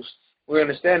West Coast, we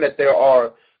understand that there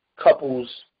are couples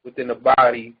within the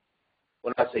body.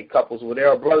 When I say couples, well, there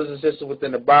are brothers and sisters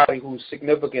within the body whose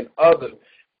significant other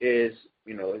is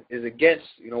against,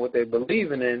 what they're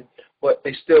believing in, but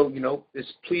they still,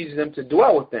 it's pleasing them to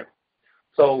dwell with them.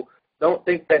 So don't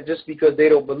think that just because they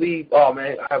don't believe, oh,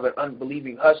 man, I have an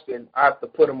unbelieving husband, I have to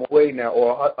put him away now,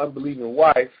 or an unbelieving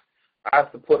wife, I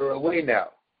have to put her away now.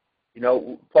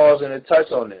 Paul's going to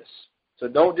touch on this. So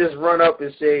don't just run up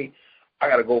and say, I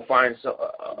got to go find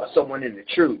someone in the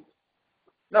truth.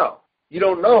 No. You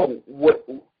don't know what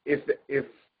if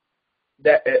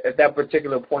that at that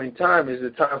particular point in time is the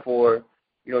time for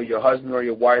your husband or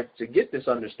your wife to get this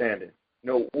understanding.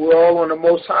 We're all on the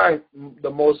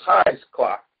most highest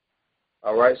clock.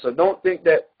 All right, so don't think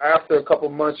that after a couple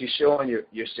of months you're showing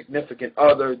your significant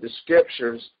other the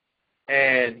scriptures,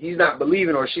 and he's not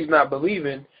believing or she's not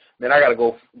believing. Then I gotta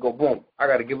go boom. I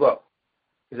gotta give up,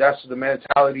 because that's the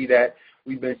mentality that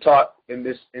we've been taught in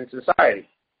society.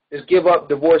 Just give up,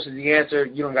 divorce is the answer,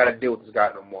 you don't got to deal with this guy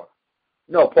no more.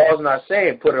 No, Paul's not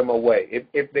saying put him away.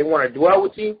 If they want to dwell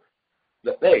with you,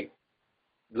 let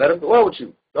them dwell with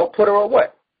you. Don't put her away.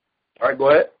 All right, go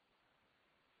ahead.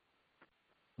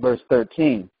 Verse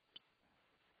 13.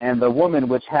 And the woman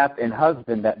which hath an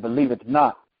husband that believeth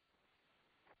not,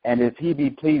 and if he be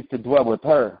pleased to dwell with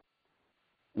her,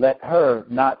 let her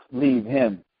not leave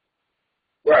him.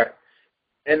 Right.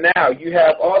 And now you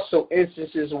have also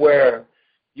instances where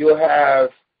you'll have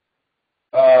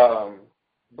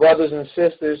brothers and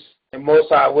sisters, and most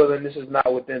high willing, this is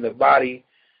not within the body,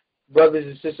 brothers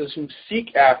and sisters who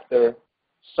seek after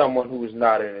someone who is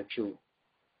not in the truth.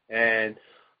 And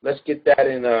let's get that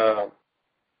in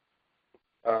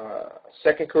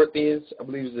 2 Corinthians, I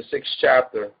believe it's the 6th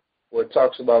chapter, where it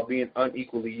talks about being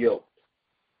unequally yoked.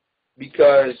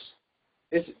 Because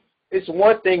it's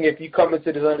one thing if you come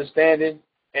into this understanding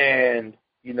and,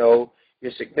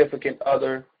 your significant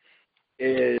other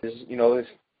is,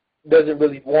 doesn't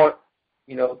really want,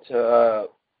 to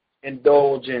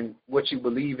indulge in what you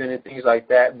believe in and things like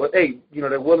that. But, hey,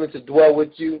 they're willing to dwell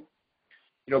with you.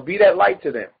 Be that light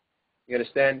to them. You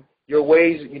understand? Your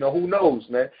ways, who knows,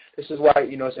 man? This is why,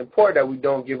 it's important that we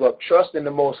don't give up. Trust in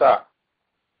the Most High.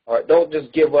 All right? Don't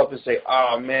just give up and say,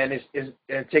 oh, man,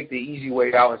 and take the easy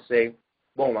way out and say,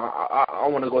 boom, I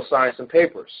want to go sign some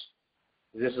papers.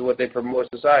 This is what they promote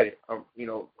in society.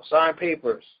 Sign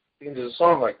papers. I think there's a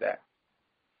song like that.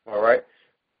 All right?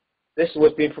 This is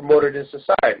what's being promoted in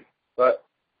society. But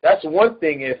that's one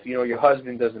thing if, your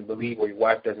husband doesn't believe or your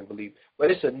wife doesn't believe. But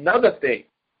it's another thing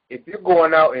if you're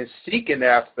going out and seeking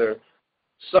after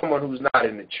someone who's not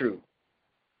in the truth.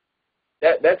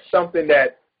 That's something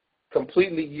that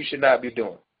completely you should not be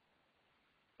doing.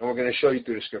 And we're going to show you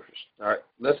through the scriptures. All right?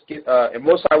 Let's get, and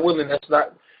most high willing, that's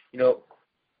not,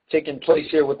 taking place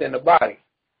here within the body.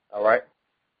 All right?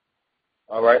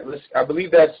 All right. I believe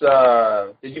that's,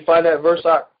 did you find that verse?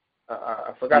 I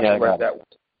forgot to write that one.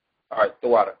 All right, the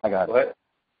water. I got it. Go ahead.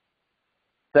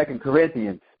 2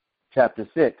 Corinthians chapter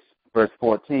 6, verse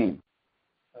 14.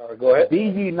 Go ahead. Be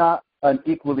ye not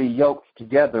unequally yoked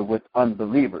together with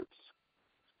unbelievers.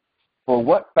 For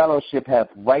what fellowship hath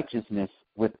righteousness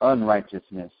with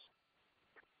unrighteousness?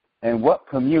 And what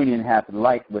communion hath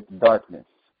light with darkness?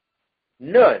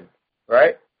 None,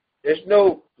 right? There's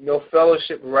no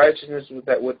fellowship of righteousness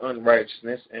with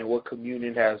unrighteousness, and what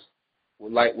communion has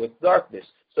with light with darkness.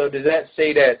 So does that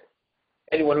say that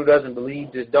anyone who doesn't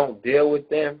believe just don't deal with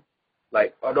them,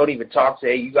 like, or don't even talk,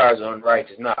 say, hey, you guys are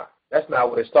unrighteous? Nah, that's not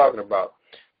what it's talking about.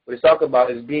 What it's talking about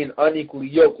is being unequally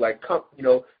yoked, like, trying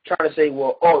to say,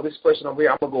 well, oh, this person over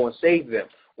here, I'm going to go and save them.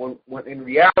 When in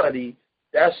reality,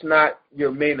 that's not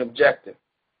your main objective.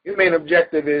 Your main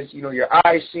objective is, your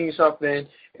eyes seeing something,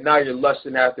 and now you're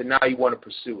lusting after, now you want to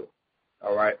pursue it.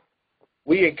 All right?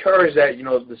 We encourage that,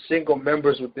 the single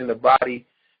members within the body,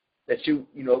 that you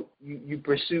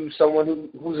pursue someone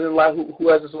who's in life, who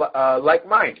has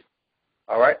like-minded.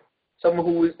 All right? Someone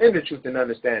who is in the truth and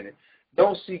understanding.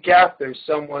 Don't seek after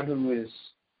someone who is,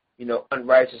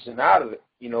 unrighteous and out of it,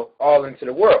 all into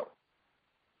the world.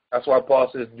 That's why Paul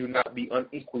says, do not be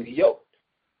unequally yoked.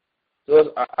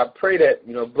 So I pray that,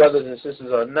 brothers and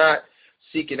sisters are not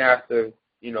seeking after,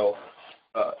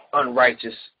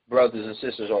 unrighteous brothers and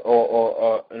sisters,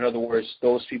 or in other words,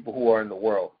 those people who are in the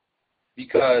world.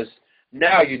 Because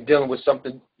now you're dealing with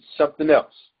something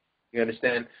else. You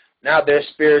understand? Now there's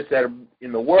spirits that are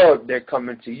in the world, they're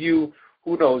coming to you.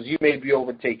 Who knows? You may be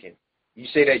overtaken. You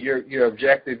say that your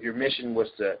objective, your mission was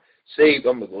to save,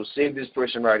 I'm going to go save this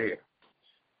person right here.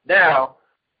 Now,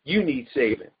 you need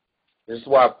saving. This is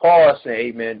why Paul is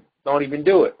saying, hey, man, don't even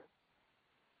do it.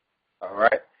 All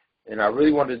right? And I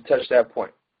really wanted to touch that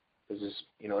point. Because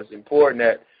it's important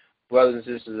that brothers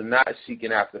and sisters are not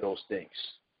seeking after those things.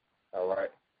 All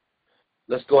right?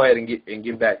 Let's go ahead and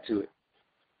get back to it.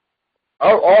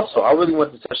 Also, I really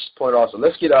want to touch this point also.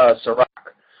 Let's get Sirach,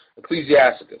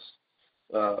 Ecclesiasticus.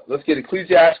 Let's get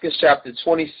Ecclesiasticus chapter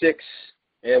 26,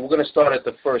 and we're going to start at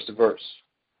the first verse.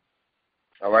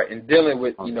 All right? And dealing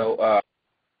with,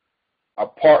 a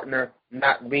partner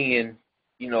not being,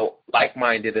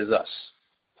 like-minded as us.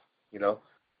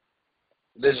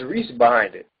 There's a reason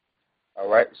behind it. All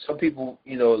right? Some people,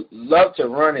 love to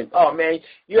run and, oh, man,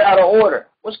 you're out of order.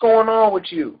 What's going on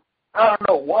with you? I don't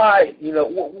know why.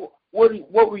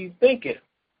 What were you thinking?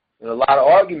 A lot of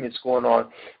arguments going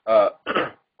on.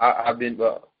 I've been,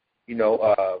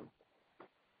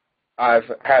 I've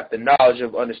had the knowledge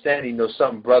of understanding,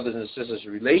 some brothers and sisters'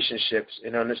 relationships,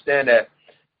 and understand that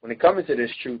when it comes to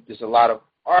this truth, there's a lot of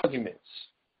arguments.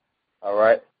 All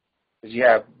right? Because you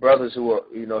have brothers who are,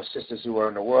 sisters who are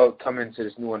in the world coming to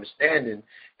this new understanding,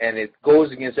 and it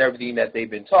goes against everything that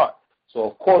they've been taught. So,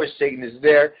 of course, Satan is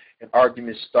there, and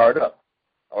arguments start up.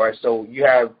 All right? So you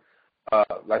have,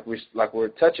 like we're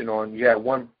touching on, you have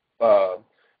one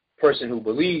person who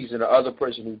believes and the other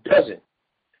person who doesn't.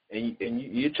 And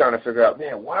you're trying to figure out,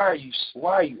 man, why are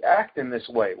you acting this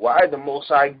way? Why did the Most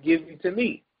High give you to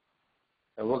me?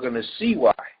 And we're going to see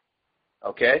why.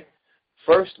 Okay?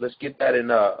 First, let's get that in,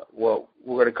 we're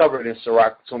going to cover it in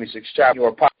Sirach 26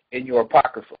 chapter in your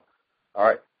Apocrypha. All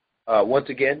right? Once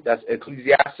again, that's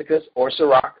Ecclesiasticus or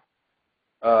Sirach,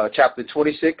 chapter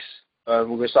 26. We're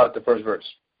going to start at the first verse.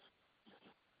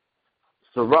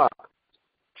 Sirach,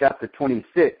 chapter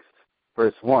 26,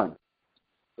 verse 1.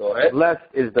 Go ahead. Blessed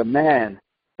is the man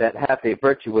that hath a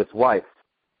virtuous wife.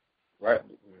 Right.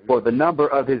 Mm-hmm. For the number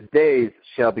of his days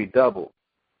shall be double.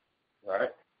 Right.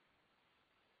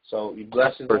 So you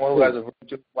blessed is the one who has a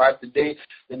virtuous wife today.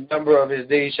 The number of his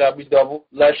days shall be double.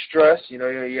 Less stress. You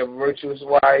have a virtuous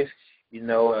wife.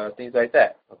 Things like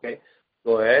that. Okay.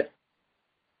 Go ahead.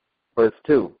 Verse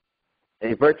 2.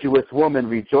 A virtuous woman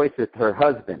rejoiceth her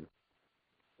husband,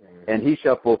 and he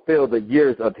shall fulfill the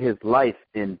years of his life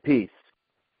in peace.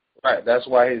 Right. That's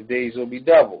why his days will be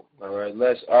double. All right.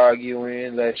 Less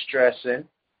arguing, less stressing.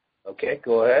 Okay.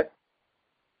 Go ahead.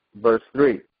 Verse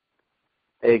 3.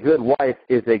 A good wife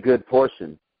is a good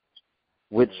portion,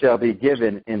 which shall be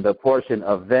given in the portion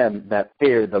of them that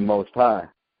fear the Most High.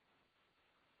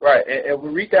 Right. And we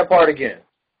read that part again.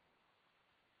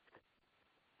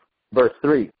 Verse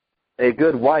 3. A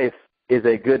good wife is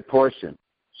a good portion,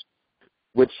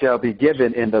 which shall be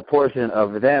given in the portion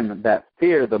of them that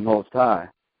fear the Most High.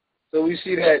 So we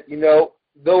see that,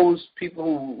 those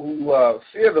people who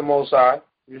fear the Most High,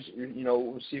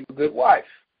 receive a good wife.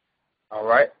 All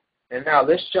right? And now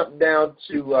let's jump down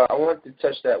to, I want to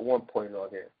touch that one point on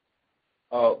here.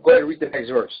 Go ahead and read the next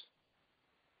verse.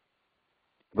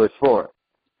 Verse 4.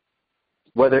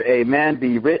 Whether a man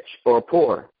be rich or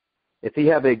poor, if he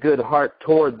have a good heart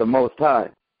toward the Most High,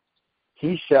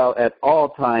 he shall at all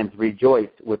times rejoice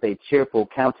with a cheerful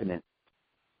countenance.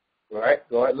 All right,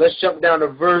 go ahead. Let's jump down to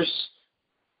verse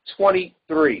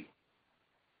 23.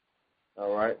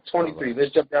 All right, 23.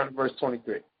 Let's jump down to verse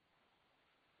 23.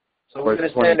 So we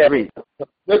understand that a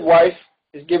good wife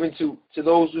is given to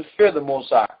those who fear the Most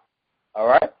High. All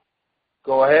right?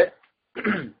 Go ahead.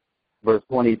 Verse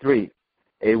 23.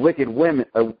 A wicked woman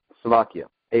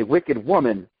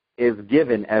is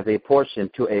given as a portion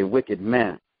to a wicked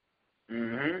man.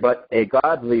 But a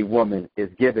godly woman is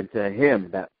given to him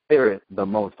that feareth the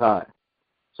Most High.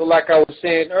 So like I was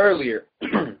saying earlier,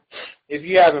 if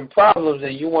you're having problems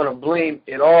and you want to blame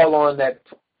it all on that,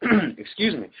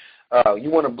 excuse me, you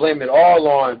want to blame it all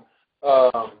on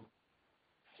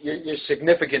your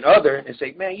significant other and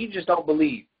say, man, you just don't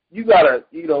believe. You got to,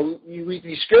 you read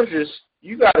these scriptures,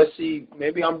 you got to see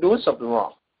maybe I'm doing something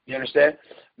wrong. You understand?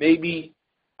 Maybe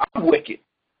I'm wicked.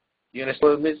 You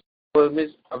understand what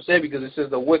I'm saying? Because it says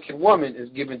the wicked woman is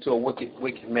given to a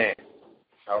wicked man.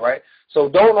 All right? So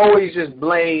don't always just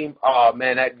blame, oh,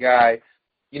 man, that guy,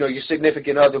 your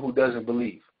significant other who doesn't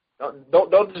believe.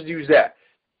 Don't just use that.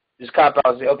 Just cop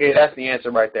out and say, okay, that's the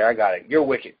answer right there. I got it. You're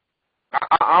wicked.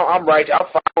 I'm right. I'm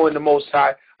following the Most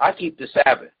High. I keep the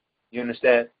Sabbath. You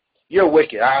understand? You're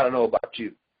wicked. I don't know about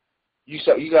you. You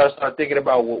got to start thinking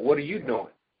about what are you doing?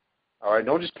 All right?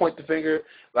 Don't just point the finger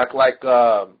like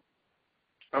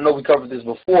I know we covered this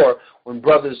before, when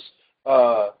brothers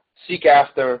seek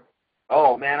after,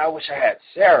 oh, man, I wish I had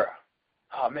Sarah.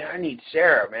 Oh, man, I need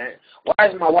Sarah, man. Why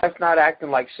is my wife not acting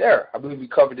like Sarah? I believe we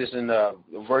covered this in the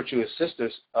Virtuous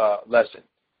Sisters lesson.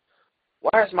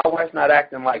 Why is my wife not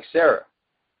acting like Sarah?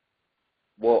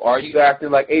 Well, are you acting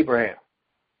like Abraham?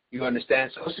 You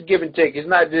understand? So it's a give and take. It's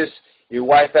not just your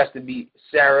wife has to be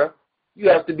Sarah. You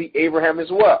have to be Abraham as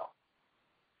well.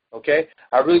 Okay?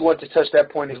 I really want to touch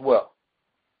that point as well.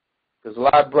 Because a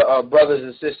lot of brothers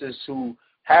and sisters who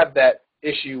have that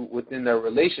issue within their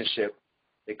relationship,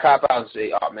 they cop out and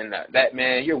say, oh, man, that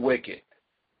man, you're wicked.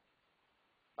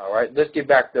 All right? Let's get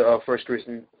back to 1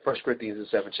 Corinthians,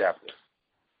 the 7th chapter.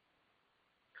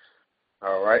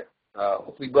 All right.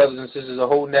 Hopefully, brothers and sisters are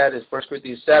holding that. It's 1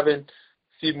 Corinthians 7. A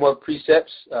few more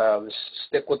precepts. Let's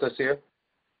stick with us here.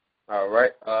 All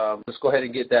right. Let's go ahead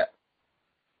and get that.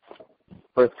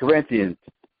 1 Corinthians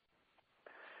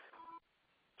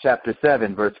chapter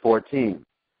 7, verse 14.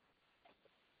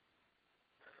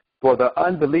 For the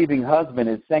unbelieving husband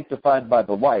is sanctified by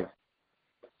the wife,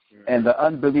 and the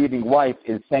unbelieving wife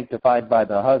is sanctified by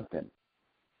the husband.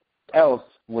 Else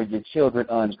were your children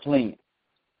unclean,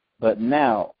 but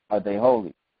now are they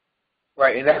holy.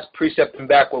 Right, and that's precepting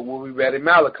back what we read in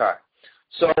Malachi.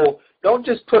 So don't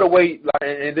just put away,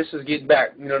 and this is getting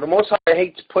back, the Most High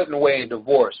hates putting away in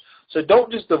divorce. So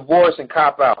don't just divorce and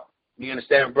cop out. You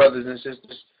understand, brothers and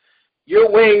sisters?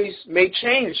 Your ways may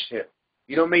change him.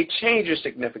 May change your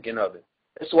significant other.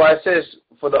 That's why it says,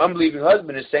 for the unbelieving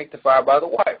husband is sanctified by the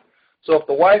wife. So if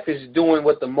the wife is doing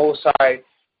what the Most High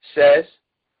says,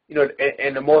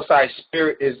 and the Most High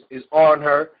Spirit is on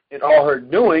her in all her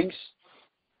doings,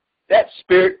 that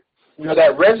spirit,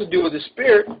 that residue of the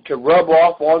Spirit can rub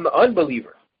off on the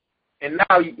unbeliever. And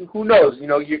now, who knows,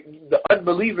 the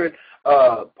unbeliever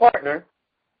partner,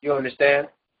 you understand,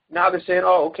 now they're saying,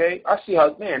 oh, okay, I see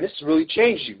how, man, this really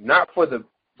changed you. Not for the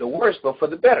worse, but for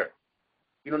the better.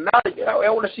 Now I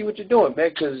want to see what you're doing, man,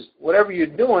 because whatever you're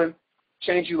doing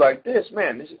changed you like this,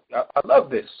 man. I love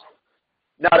this.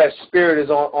 Now that spirit is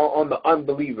on the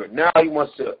unbeliever. Now he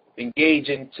wants to engage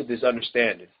into this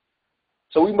understanding.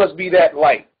 So we must be that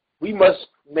light. We must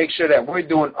make sure that we're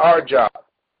doing our job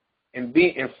and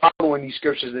following these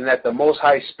scriptures, and that the Most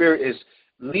High Spirit is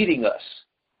leading us.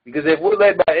 Because if we're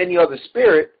led by any other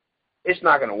spirit, it's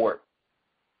not going to work.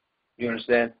 You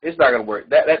understand? It's not going to work.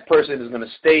 That person is going to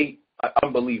stay an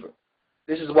unbeliever.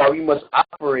 This is why we must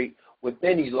operate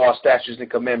within these law, statutes, and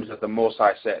commandments that the Most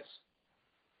High says.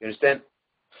 You understand?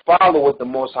 Follow what the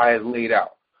Most High has laid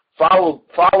out. Follow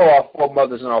our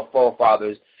foremothers and our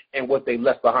forefathers and what they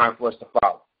left behind for us to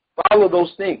follow. Follow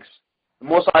those things. The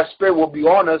Most High Spirit will be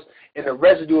on us, and the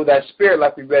residue of that Spirit,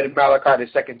 like we read in Malachi,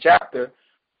 the 2nd chapter,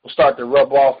 will start to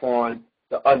rub off on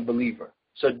the unbeliever.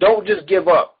 So don't just give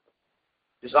up.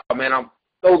 Just, oh, man, I'm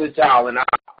throw the towel, and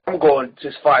I'm going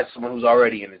to find someone who's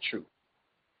already in the truth.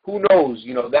 Who knows?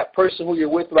 That person who you're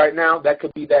with right now, that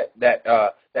could be that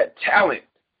talent,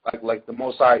 like the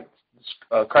Most High,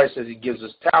 Christ says He gives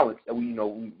us talents that we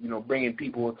bringing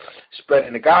people,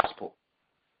 spreading the gospel.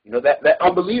 That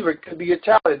unbeliever could be a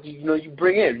talent. You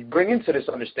bring into this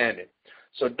understanding.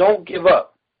 So don't give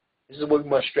up. This is what we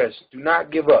must stress. Do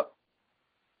not give up.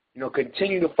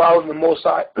 Continue to follow the Most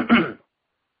High.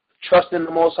 Trust in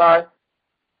the Most High.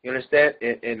 You understand?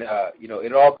 And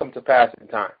it'll all come to pass in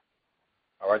time.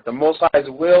 All right? The Most High's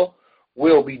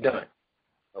will be done.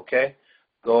 Okay?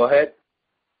 Go ahead.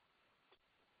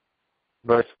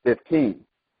 Verse 15.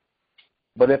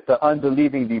 But if the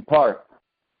unbelieving depart,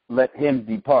 let him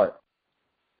depart.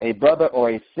 A brother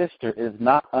or a sister is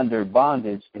not under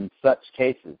bondage in such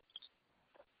cases,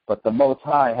 but the Most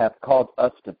High hath called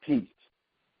us to peace.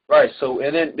 Right. So,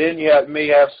 and then you may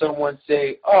have someone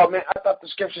say, "Oh man, I thought the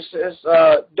scripture says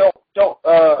don't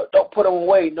put them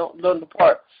away, don't let them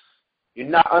depart." You're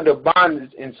not under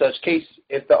bondage in such cases.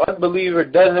 If the unbeliever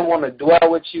doesn't want to dwell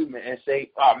with you, man, and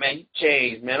say, "Oh man, you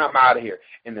changed, man, I'm out of here,"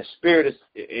 and the spirit is,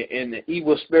 and the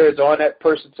evil spirits on that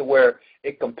person to where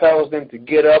it compels them to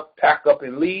get up, pack up,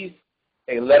 and leave,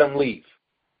 hey, let them leave.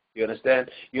 You understand?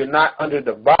 You're not under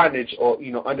the bondage or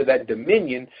under that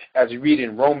dominion, as we read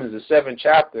in Romans the 7th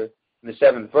chapter, in the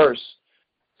 7th verse,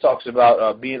 talks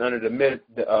about being under the.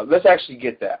 Let's actually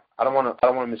get that. I don't want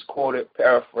to misquote it,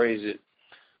 paraphrase it,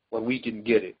 when we can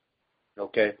get it.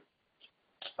 Okay.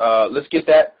 Let's get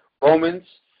that. Romans,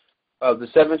 the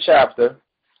 7th chapter.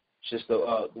 Just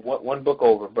one book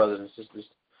over, brothers and sisters.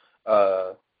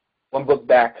 One book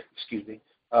back. Excuse me.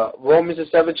 Romans the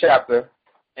 7th chapter.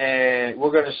 And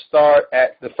we're going to start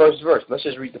at the first verse. Let's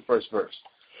just read the first verse.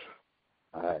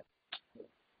 All right.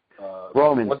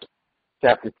 Romans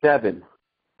chapter 7,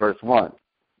 verse 1.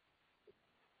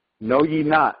 Know ye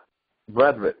not,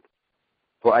 brethren,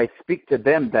 for I speak to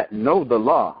them that know the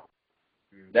law.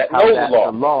 That know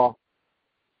the law.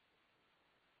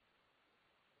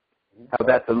 How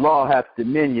that the law hath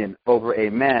dominion over a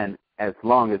man as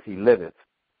long as he liveth.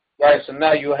 Right, so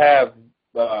now you have,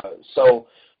 Paul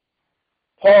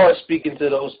is speaking to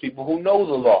those people who know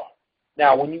the law.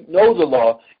 Now, when you know the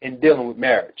law in dealing with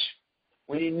marriage,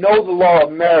 when you know the law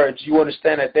of marriage, you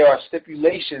understand that there are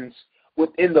stipulations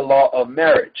within the law of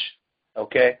marriage,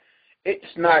 okay?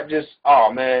 It's not just,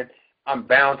 oh, man, I'm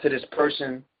bound to this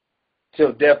person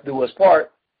till death do us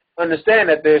part. Understand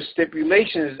that there's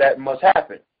stipulations that must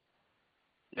happen.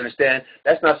 You understand?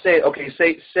 That's not saying, okay,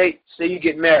 say you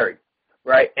get married,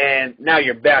 right, and now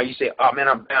you're bound. You say, oh, man,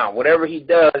 I'm bound. Whatever he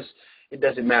does, it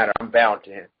doesn't matter. I'm bound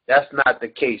to him. That's not the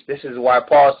case. This is why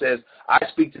Paul says, I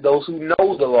speak to those who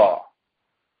know the law.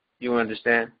 You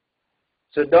understand?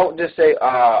 So don't just say,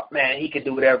 man, he can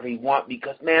do whatever he wants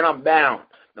because, man, I'm bound.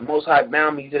 The Most High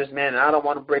bound me to this man, and I don't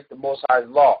want to break the Most High's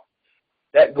law.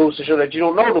 That goes to show that you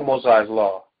don't know the Most High's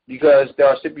law because there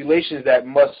are stipulations that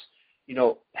must,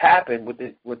 happen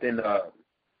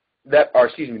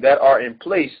that are in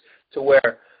place to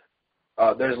where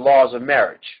there's laws of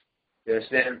marriage. You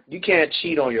understand? You can't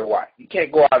cheat on your wife. You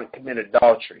can't go out and commit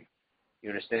adultery. You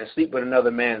understand? Sleep with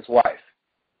another man's wife.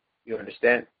 You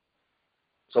understand?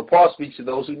 So Paul speaks to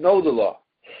those who know the law.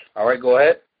 All right, go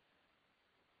ahead.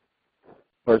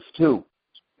 Verse 2.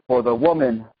 For the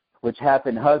woman which hath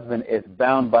an husband is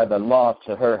bound by the law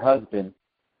to her husband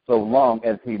so long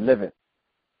as he liveth.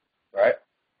 Right.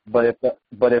 But if the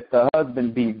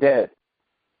husband be dead,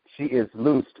 she is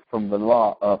loosed from the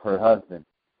law of her husband.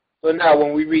 So now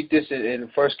when we read this in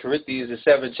 1 Corinthians, the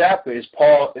 7th chapter, is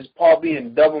Paul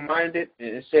being double-minded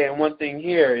and saying one thing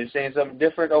here and saying something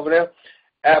different over there?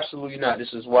 Absolutely not.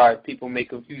 This is why people may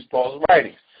confuse Paul's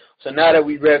writings. So now that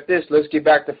we read this, let's get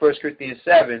back to 1 Corinthians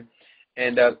 7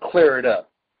 and clear it up.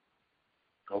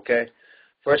 Okay?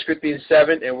 1 Corinthians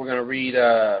 7, and we're going to read,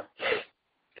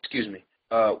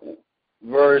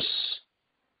 verse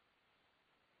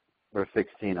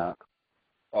 16.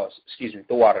 The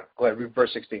water. Go ahead, read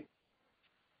verse 16.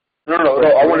 No,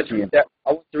 I wanted to read that.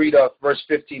 I want to read verse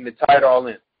 15 to tie it all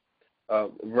in.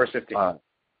 Verse 15.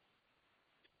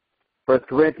 1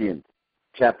 Corinthians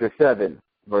chapter 7,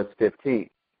 verse 15.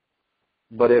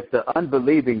 But if the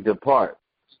unbelieving depart,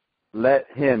 let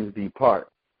him depart.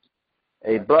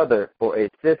 A brother or a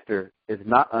sister is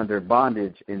not under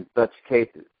bondage in such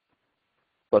cases,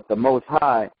 but the Most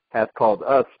High hath called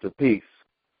us to peace.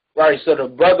 Right, so the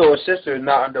brother or sister is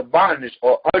not under bondage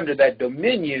or under that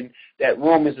dominion that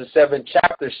Romans the 7th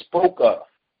chapter spoke of,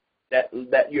 that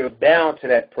you're bound to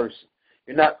that person.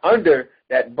 You're not under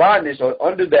that bondage or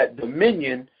under that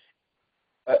dominion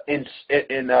in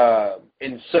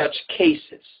such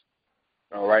cases.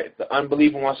 All right, if the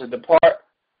unbeliever wants to depart,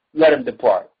 let him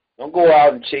depart. Don't go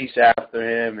out and chase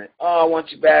after him and, I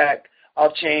want you back,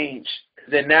 I'll change.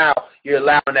 Then now you're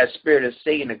allowing that spirit of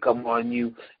Satan to come on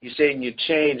you. You're saying you're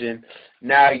changing.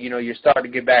 Now, you're starting to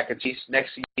get back at peace.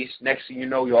 Next thing you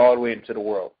know, you're all the way into the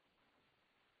world.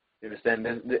 You understand?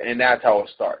 And that's how it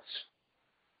starts.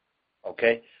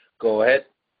 Okay? Go ahead.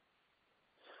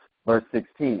 Verse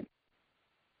 16.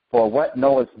 For what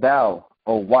knowest thou,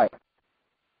 O wife,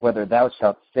 whether thou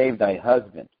shalt save thy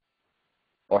husband?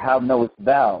 Or how knowest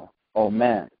thou, O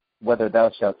man, whether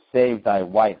thou shalt save thy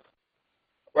wife?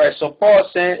 Right, so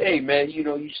Paul's saying, hey man,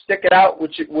 you stick it out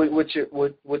with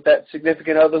that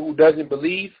significant other who doesn't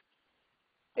believe.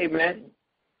 Hey man,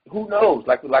 who knows?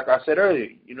 Like I said earlier,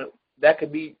 that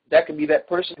could be that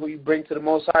person who you bring to the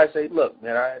Most High and say, look,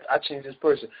 man, I changed this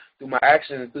person through my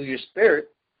actions and through your spirit.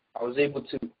 I was able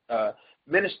to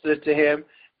minister to him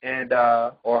and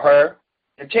or her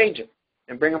and change him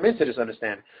and bring him into this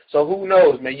understanding. So who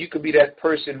knows, man? You could be that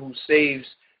person who saves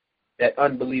that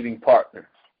unbelieving partner.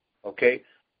 Okay,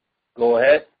 go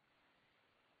ahead.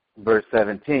 Verse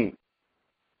 17.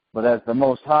 But as the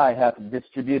Most High hath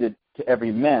distributed to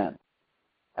every man,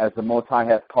 as the Most High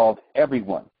hath called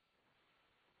everyone,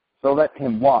 so let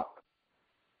him walk,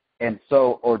 and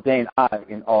so ordain I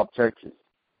in all churches.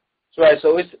 That's right.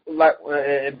 So it's like,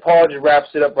 and Paul just wraps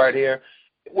it up right here.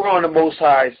 We're on the Most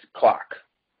High's clock.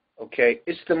 Okay,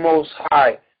 it's the Most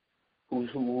High who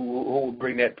will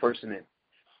bring that person in.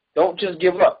 Don't just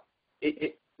give up.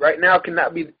 Right now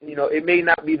cannot be, it may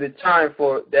not be the time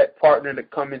for that partner to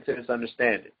come into this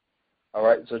understanding. All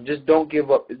right, so just don't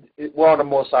give up. We're on the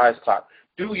Most High's clock.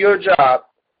 Do your job,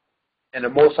 and the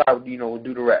Most High, will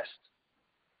do the rest.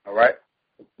 All right,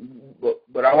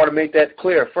 but I want to make that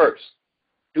clear first.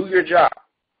 Do your job.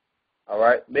 All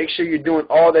right, make sure you're doing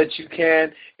all that you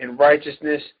can in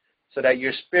righteousness, so that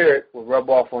your spirit will rub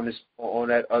off on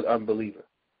that unbeliever.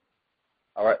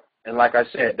 All right, and like I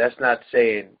said, that's not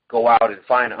saying go out and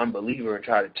find an unbeliever and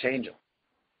try to change them.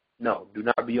 No, do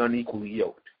not be unequally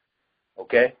yoked.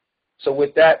 Okay. So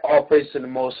with that, all praise to the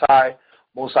Most High.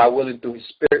 Most High willing through His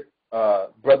Spirit.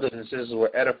 Brothers and sisters were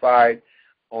edified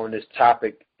on this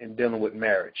topic in dealing with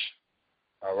marriage.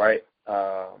 All right.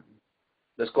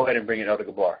 Let's go ahead and bring in Elder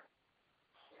Gabar.